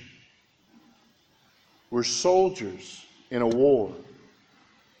mission. We're soldiers in a war.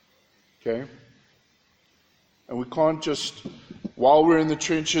 Okay? And we can't just, while we're in the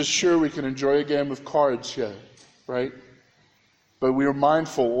trenches, sure, we can enjoy a game of cards here, right? But we are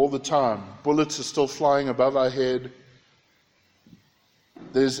mindful all the time. Bullets are still flying above our head.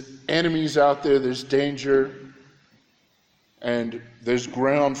 There's enemies out there, there's danger, and there's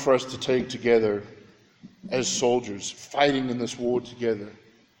ground for us to take together as soldiers, fighting in this war together.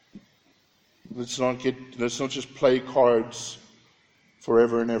 Let's not just play cards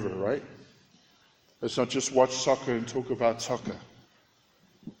forever and ever, right? Let's not just watch soccer and talk about soccer.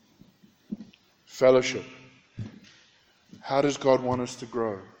 Fellowship. How does God want us to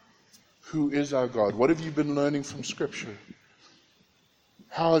grow? Who is our God? What have you been learning from Scripture?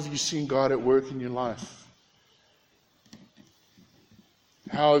 How have you seen God at work in your life?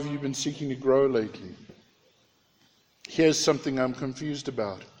 How have you been seeking to grow lately? Here's something I'm confused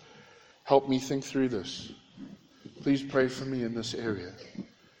about. Help me think through this. Please pray for me in this area.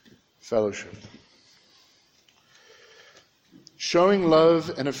 Fellowship. Showing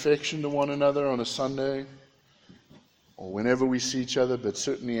love and affection to one another on a Sunday, or whenever we see each other, but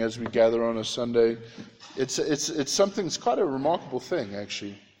certainly as we gather on a Sunday, it's something, it's quite a remarkable thing,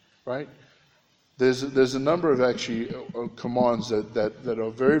 actually, right? There's a number of actually commands that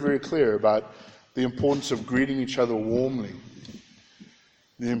are very, very clear about the importance of greeting each other warmly,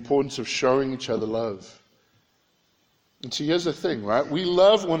 the importance of showing each other love. And see, here's the thing, right? We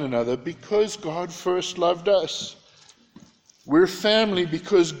love one another because God first loved us. We're family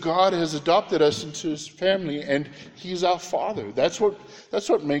because God has adopted us into His family, and He's our Father. That's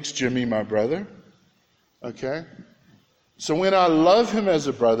what makes Jimmy my brother. Okay? So when I love him as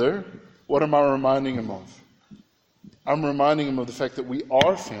a brother, what am I reminding him of? I'm reminding him of the fact that we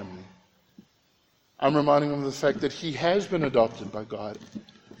are family. I'm reminding him of the fact that he has been adopted by God.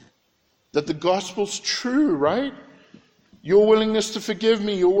 That the gospel's true, right? Your willingness to forgive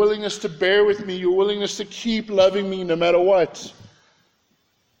me, your willingness to bear with me, your willingness to keep loving me no matter what,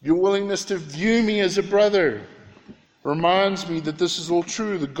 your willingness to view me as a brother reminds me that this is all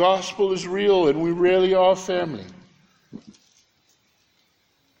true. The gospel is real and we really are family.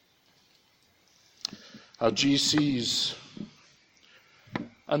 Our GCs,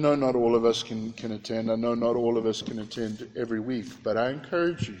 I know not all of us can attend. I know not all of us can attend every week, but I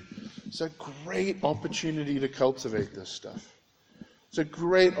encourage you. It's a great opportunity to cultivate this stuff. It's a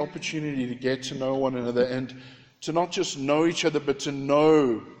great opportunity to get to know one another and to not just know each other, but to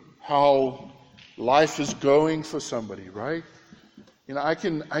know how life is going for somebody, right? I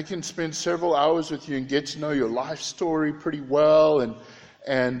can spend several hours with you and get to know your life story pretty well,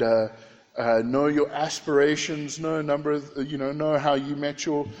 and know your aspirations, know how you met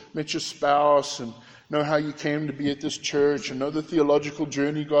your spouse, and know how you came to be at this church, and know the theological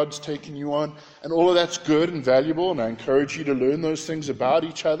journey God's taken you on, and all of that's good and valuable, and I encourage you to learn those things about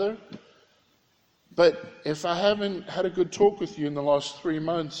each other. But if I haven't had a good talk with you in the last 3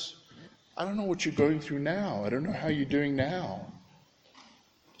 months, I don't know what you're going through now. I don't know how you're doing now.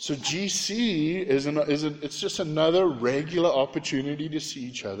 So GC it's just another regular opportunity to see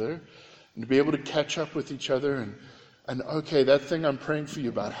each other and to be able to catch up with each other and okay, that thing I'm praying for you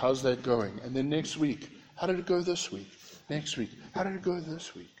about, how's that going? And then next week, how did it go this week? Next week, how did it go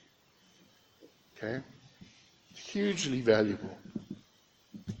this week? Okay? Hugely valuable.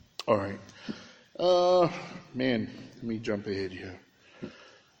 All right. Let me jump ahead here.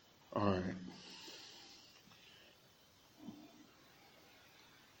 All right.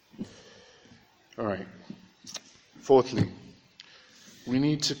 All right. Fourthly, we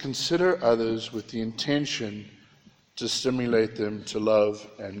need to consider others with the intention to stimulate them to love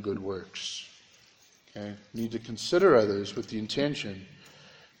and good works. Okay? We need to consider others with the intention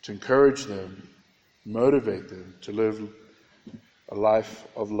to encourage them, motivate them to live a life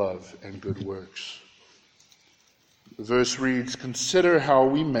of love and good works. The verse reads, "Consider how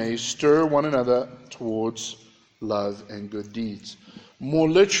we may stir one another towards love and good deeds." More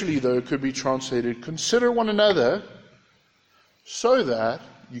literally, though, it could be translated, "Consider one another so that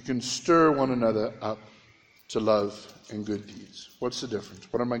you can stir one another up to love and good deeds." What's the difference?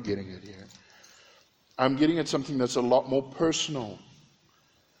 What am I getting at here? I'm getting at something that's a lot more personal,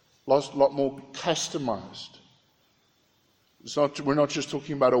 a lot more customized. We're not just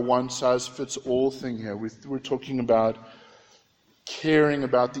talking about a one-size-fits-all thing here. We're talking about caring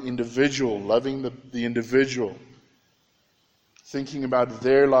about the individual, loving the individual, thinking about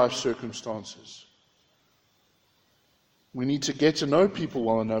their life circumstances. We need to get to know people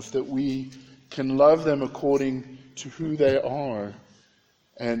well enough that we can love them according to who they are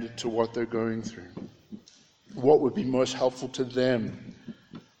and to what they're going through. What would be most helpful to them,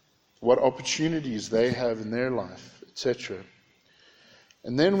 what opportunities they have in their life, etc.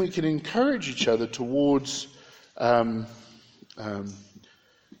 And then we can encourage each other towards,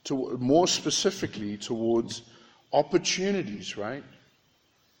 more specifically towards opportunities, right?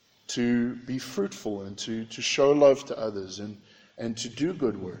 To be fruitful and to show love to others and to do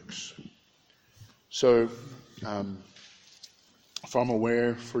good works. So, if I'm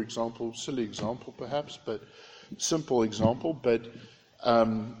aware, for example, silly example perhaps, but simple example, but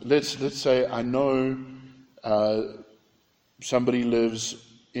let's say I know somebody lives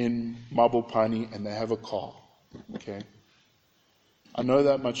in Mabopani and they have a car, okay? I know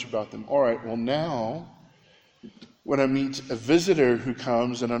that much about them. All right, well now, when I meet a visitor who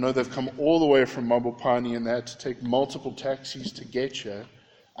comes, and I know they've come all the way from Mabopani and they had to take multiple taxis to get here,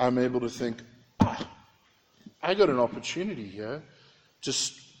 I'm able to think, I got an opportunity here to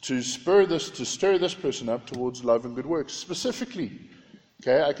stir this person up towards love and good works. Specifically,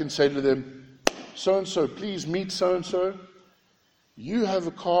 okay, I can say to them, so-and-so, please meet so-and-so. You have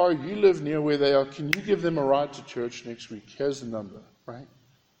a car, you live near where they are, can you give them a ride to church next week? Here's the number, right?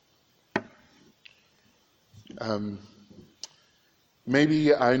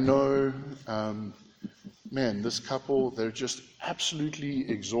 Maybe I know, this couple, they're just absolutely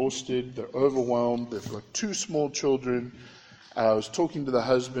exhausted, they're overwhelmed, they've got 2 small children. I was talking to the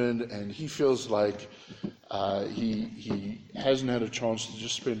husband, and he feels like he hasn't had a chance to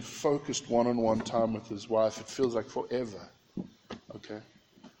just spend focused one-on-one time with his wife. It feels like forever. Okay?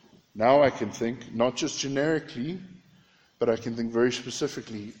 Now I can think, not just generically, but I can think very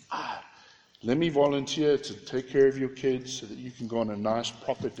specifically, let me volunteer to take care of your kids so that you can go on a nice,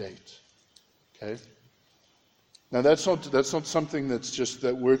 proper date. Okay? Now that's not something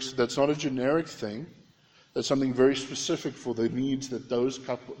that works. That's not a generic thing. That's something very specific for the needs that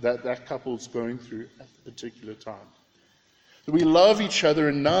that couple's going through at the particular time. We love each other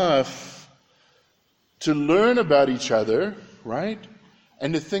enough to learn about each other, right?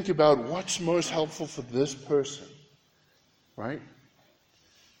 And to think about what's most helpful for this person, right?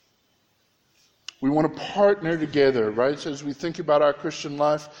 We want to partner together, right? So as we think about our Christian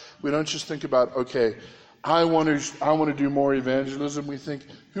life, we don't just think about, okay, I want to do more evangelism. We think,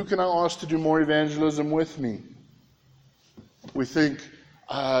 who can I ask to do more evangelism with me? We think,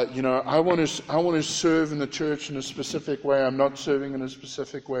 I want to serve in the church in a specific way. I'm not serving in a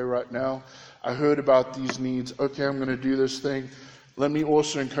specific way right now. I heard about these needs. Okay, I'm going to do this thing. Let me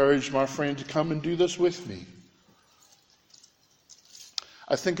also encourage my friend to come and do this with me.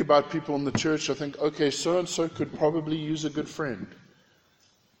 I think about people in the church. I think, okay, so-and-so could probably use a good friend.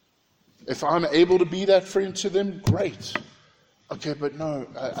 If I'm able to be that friend to them, great. Okay, but no,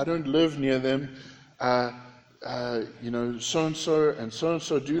 I don't live near them. So-and-so and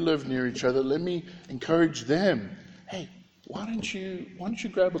so-and-so do live near each other. Let me encourage them. Hey, why don't you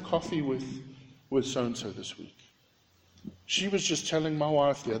grab a coffee with so-and-so this week? She was just telling my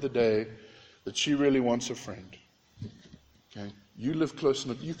wife the other day that she really wants a friend. Okay, you live close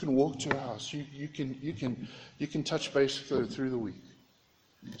enough. You can walk to her house. You can touch base with her through the week.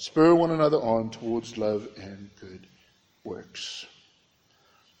 Spur one another on towards love and good works.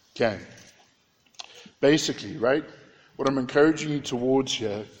 Okay. Basically, right, what I'm encouraging you towards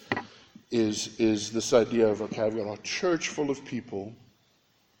here is this idea of, okay, I've got a church full of people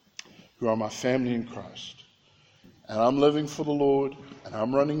who are my family in Christ. And I'm living for the Lord, and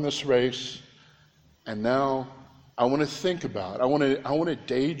I'm running this race, and now I want to think about, I want to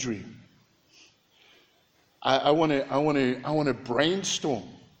daydream. I want to brainstorm.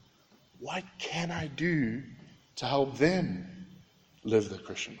 What can I do to help them live the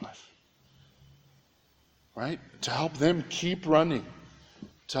Christian life? Right? To help them keep running,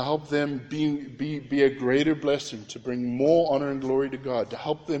 to help them be a greater blessing, to bring more honor and glory to God, to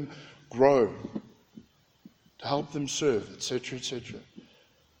help them grow, to help them serve, etc., etc.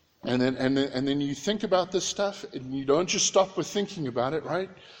 And then you think about this stuff, and you don't just stop with thinking about it, right?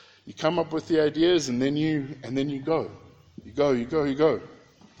 You come up with the ideas, and then you go. You go.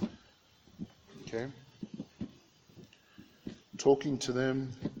 Okay? Talking to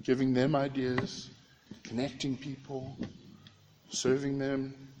them, giving them ideas, connecting people, serving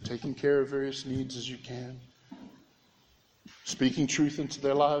them, taking care of various needs as you can, speaking truth into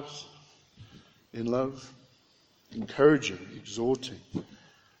their lives in love, encouraging, exhorting.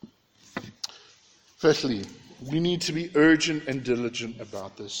 Firstly, we need to be urgent and diligent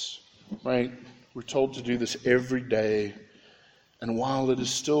about this, right? We're told to do this every day. And while it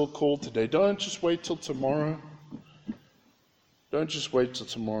is still called today, don't just wait till tomorrow. Don't just wait till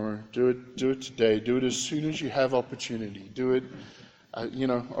tomorrow. Do it today. Do it as soon as you have opportunity. Do it.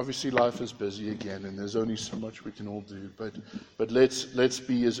 Obviously life is busy again, and there's only so much we can all do. But let's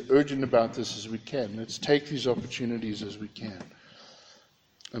be as urgent about this as we can. Let's take these opportunities as we can.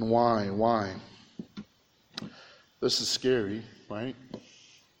 And why? Why? This is scary, right?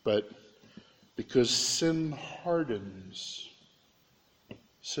 But because sin hardens.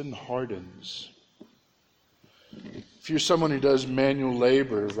 Sin hardens. If you're someone who does manual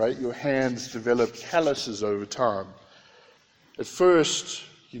labor, right, your hands develop calluses over time. At first,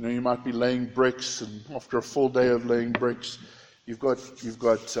 you might be laying bricks, and after a full day of laying bricks, you've got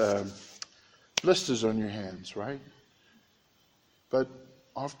blisters on your hands, right? But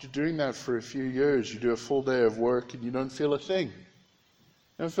after doing that for a few years, you do a full day of work, and you don't feel a thing.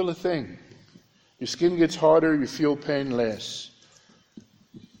 You don't feel a thing. Your skin gets harder, you feel pain less.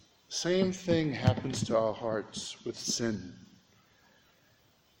 Same thing happens to our hearts with sin.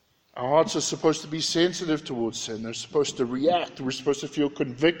 Our hearts are supposed to be sensitive towards sin. They're supposed to react. We're supposed to feel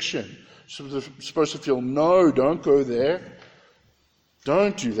conviction. We're supposed to feel, no, don't go there.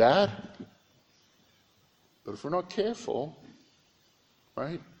 Don't do that. But if we're not careful,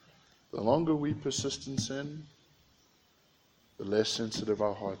 right, the longer we persist in sin, the less sensitive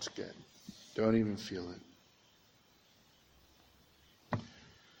our hearts get. Don't even feel it.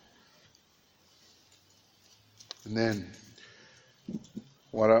 And then,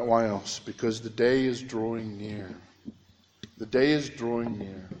 why else? Because the day is drawing near. The day is drawing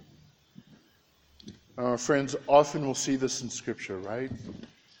near. Our friends, often we'll see this in Scripture, right?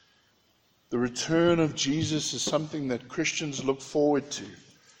 The return of Jesus is something that Christians look forward to.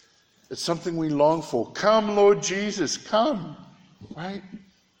 It's something we long for. Come, Lord Jesus, come. Right?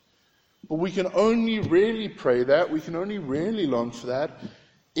 But we can only really pray that, we can only really long for that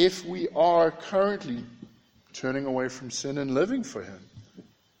if we are currently turning away from sin and living for Him.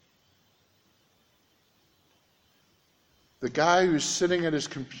 The guy who's sitting at his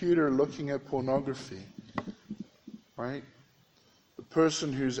computer looking at pornography, right? The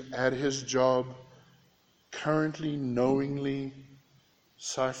person who's at his job currently knowingly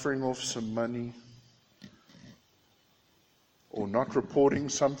ciphering off some money or not reporting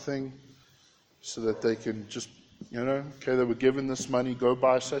something so that they can just, okay, they were given this money, go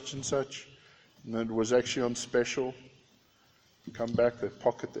buy such and such. And it was actually on special. Come back, they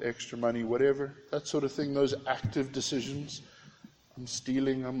pocket the extra money, whatever. That sort of thing, those active decisions. I'm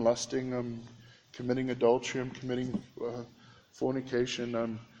stealing, I'm lusting, I'm committing adultery, I'm committing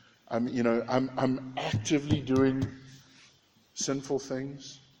fornication, I'm actively doing sinful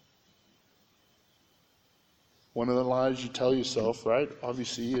things. One of the lies you tell yourself, right,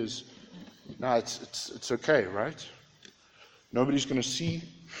 obviously is, no, it's okay, right? Nobody's going to see.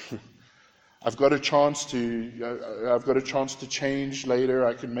 I've got a chance to change later.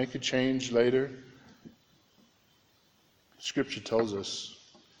 I can make a change later. Scripture tells us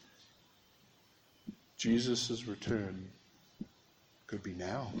Jesus' return could be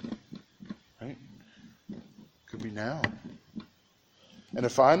now, right? Could be now. And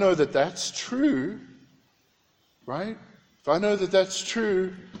if I know that that's true, right? If I know that that's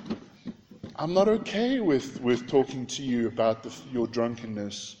true, I'm not okay with talking to you about your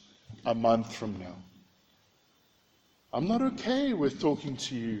drunkenness a month from now. I'm not okay with talking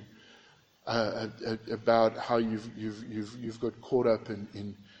to you about how you've got caught up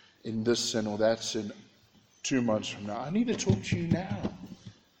in this sin or that sin 2 months from now. I need to talk to you now.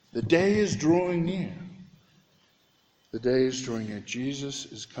 The day is drawing near. The day is drawing near. Jesus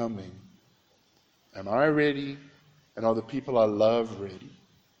is coming. Am I ready? And are the people I love ready?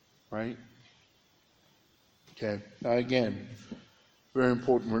 Right? Okay. Now again, very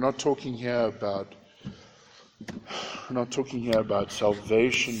important. We're not talking here about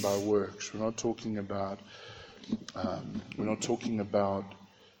salvation by works. We're not talking about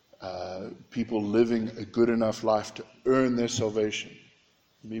people living a good enough life to earn their salvation.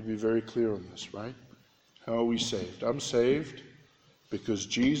 Let me be very clear on this, right? How are we saved? I'm saved because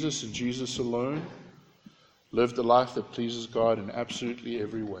Jesus and Jesus alone lived a life that pleases God in absolutely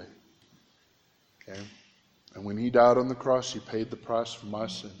every way. Okay? And when he died on the cross, he paid the price for my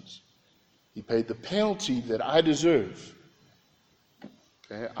sins. He paid the penalty that I deserve.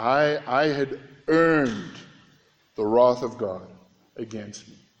 Okay? I had earned the wrath of God against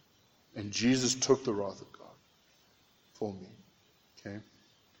me. And Jesus took the wrath of God for me. Okay?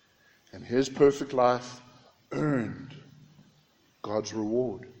 And his perfect life earned God's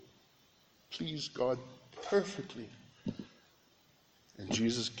reward. Pleased God perfectly. And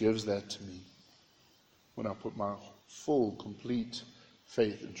Jesus gives that to me when I put my full, complete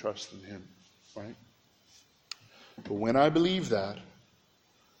faith and trust in him. Right? But when I believe that,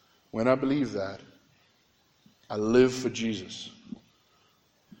 I live for Jesus.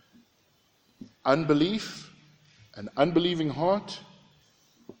 Unbelief, an unbelieving heart,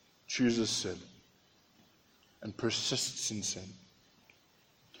 chooses sin and persists in sin.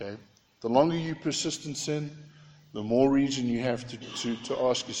 Okay? The longer you persist in sin, the more reason you have to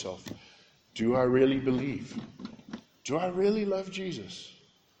ask yourself, do I really believe? Do I really love Jesus?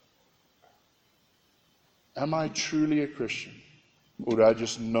 Am I truly a Christian? Or do I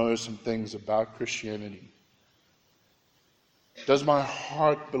just know some things about Christianity? Does my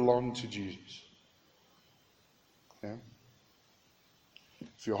heart belong to Jesus? Okay?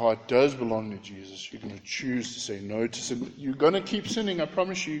 If your heart does belong to Jesus, you're going to choose to say no to sin. You're going to keep sinning, I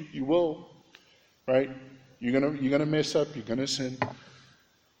promise you. You will. Right? You're going to mess up. You're going to sin.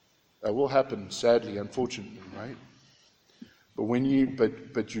 That will happen, sadly, unfortunately, right?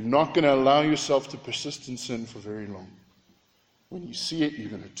 But you're not going to allow yourself to persist in sin for very long. When you see it, you're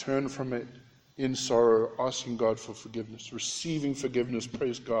going to turn from it in sorrow, asking God for forgiveness, receiving forgiveness,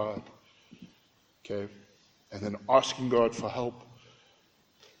 praise God. Okay? And then asking God for help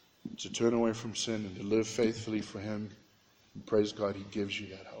to turn away from sin and to live faithfully for him. And praise God, he gives you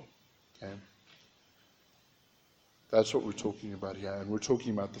that help. Okay? That's what we're talking about here. And we're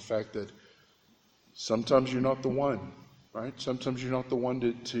talking about the fact that sometimes you're not the one, right? Sometimes you're not the one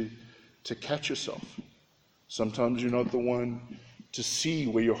to catch yourself. Sometimes you're not the one to see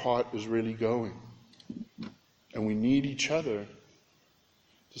where your heart is really going. And we need each other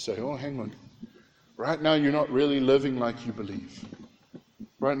to say, oh, hang on. Right now you're not really living like you believe.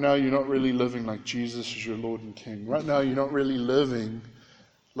 Right now you're not really living like Jesus is your Lord and King. Right now you're not really living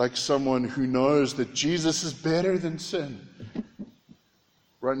like someone who knows that Jesus is better than sin.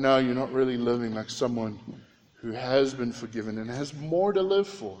 Right now you're not really living like someone who has been forgiven and has more to live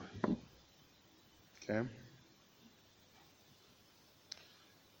for. Okay?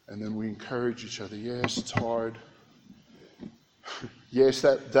 And then we encourage each other. Yes, it's hard. Yes,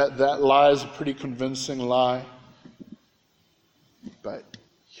 that lie is a pretty convincing lie. But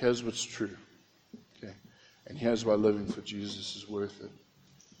here's what's true. Okay? And here's why living for Jesus is worth it.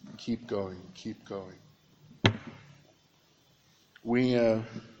 Keep going, keep going.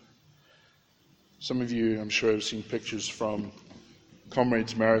 Some of you, I'm sure, have seen pictures from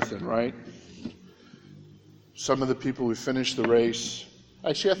Comrades Marathon, right? Some of the people who finished the race,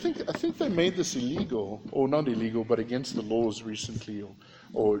 actually, I think they made this illegal, or not illegal, but against the laws recently,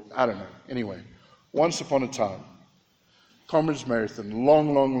 or I don't know. Anyway, once upon a time, Comrades Marathon,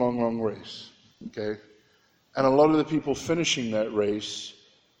 long race, okay? And a lot of the people finishing that race,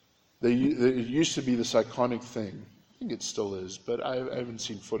 it used to be this iconic thing. I think it still is, but I haven't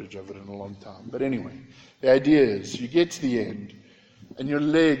seen footage of it in a long time. But anyway, the idea is you get to the end and your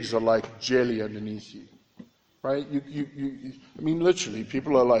legs are like jelly underneath you, right? I mean, literally,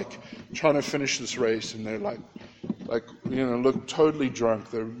 people are like trying to finish this race, and they're like, look totally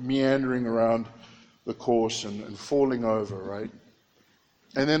drunk. They're meandering around the course and falling over, right?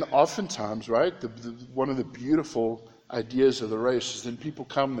 And then oftentimes, right, one of the beautiful ideas of the race is then people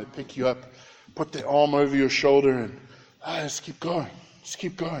come, they pick you up, put their arm over your shoulder, and let's keep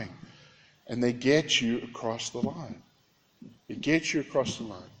going. And they get you across the line. It gets you across the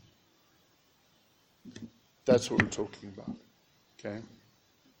line. That's what we're talking about, okay?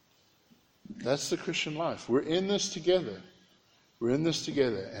 That's the Christian life. We're in this together.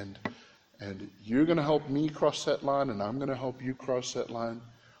 And you're going to help me cross that line, and I'm going to help you cross that line.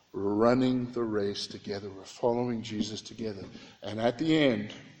 We're running the race together. We're following Jesus together. And at the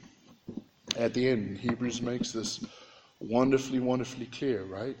end, Hebrews makes this wonderfully, wonderfully clear,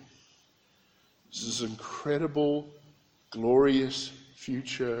 right? This is an incredible, glorious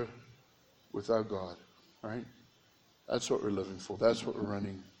future with our God, right? That's what we're living for. That's what we're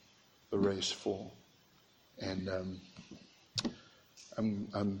running the race for. And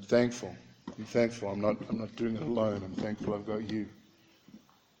I'm thankful. I'm not doing it alone. I'm thankful I've got you.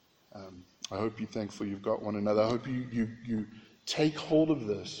 I hope you're thankful you've got one another. I hope you take hold of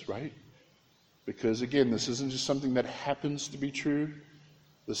this, right? Because again, this isn't just something that happens to be true.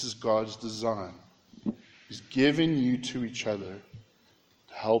 This is God's design. He's given you to each other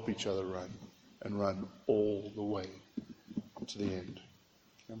to help each other run all the way to the end.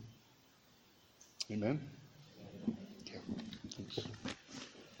 Okay? Amen.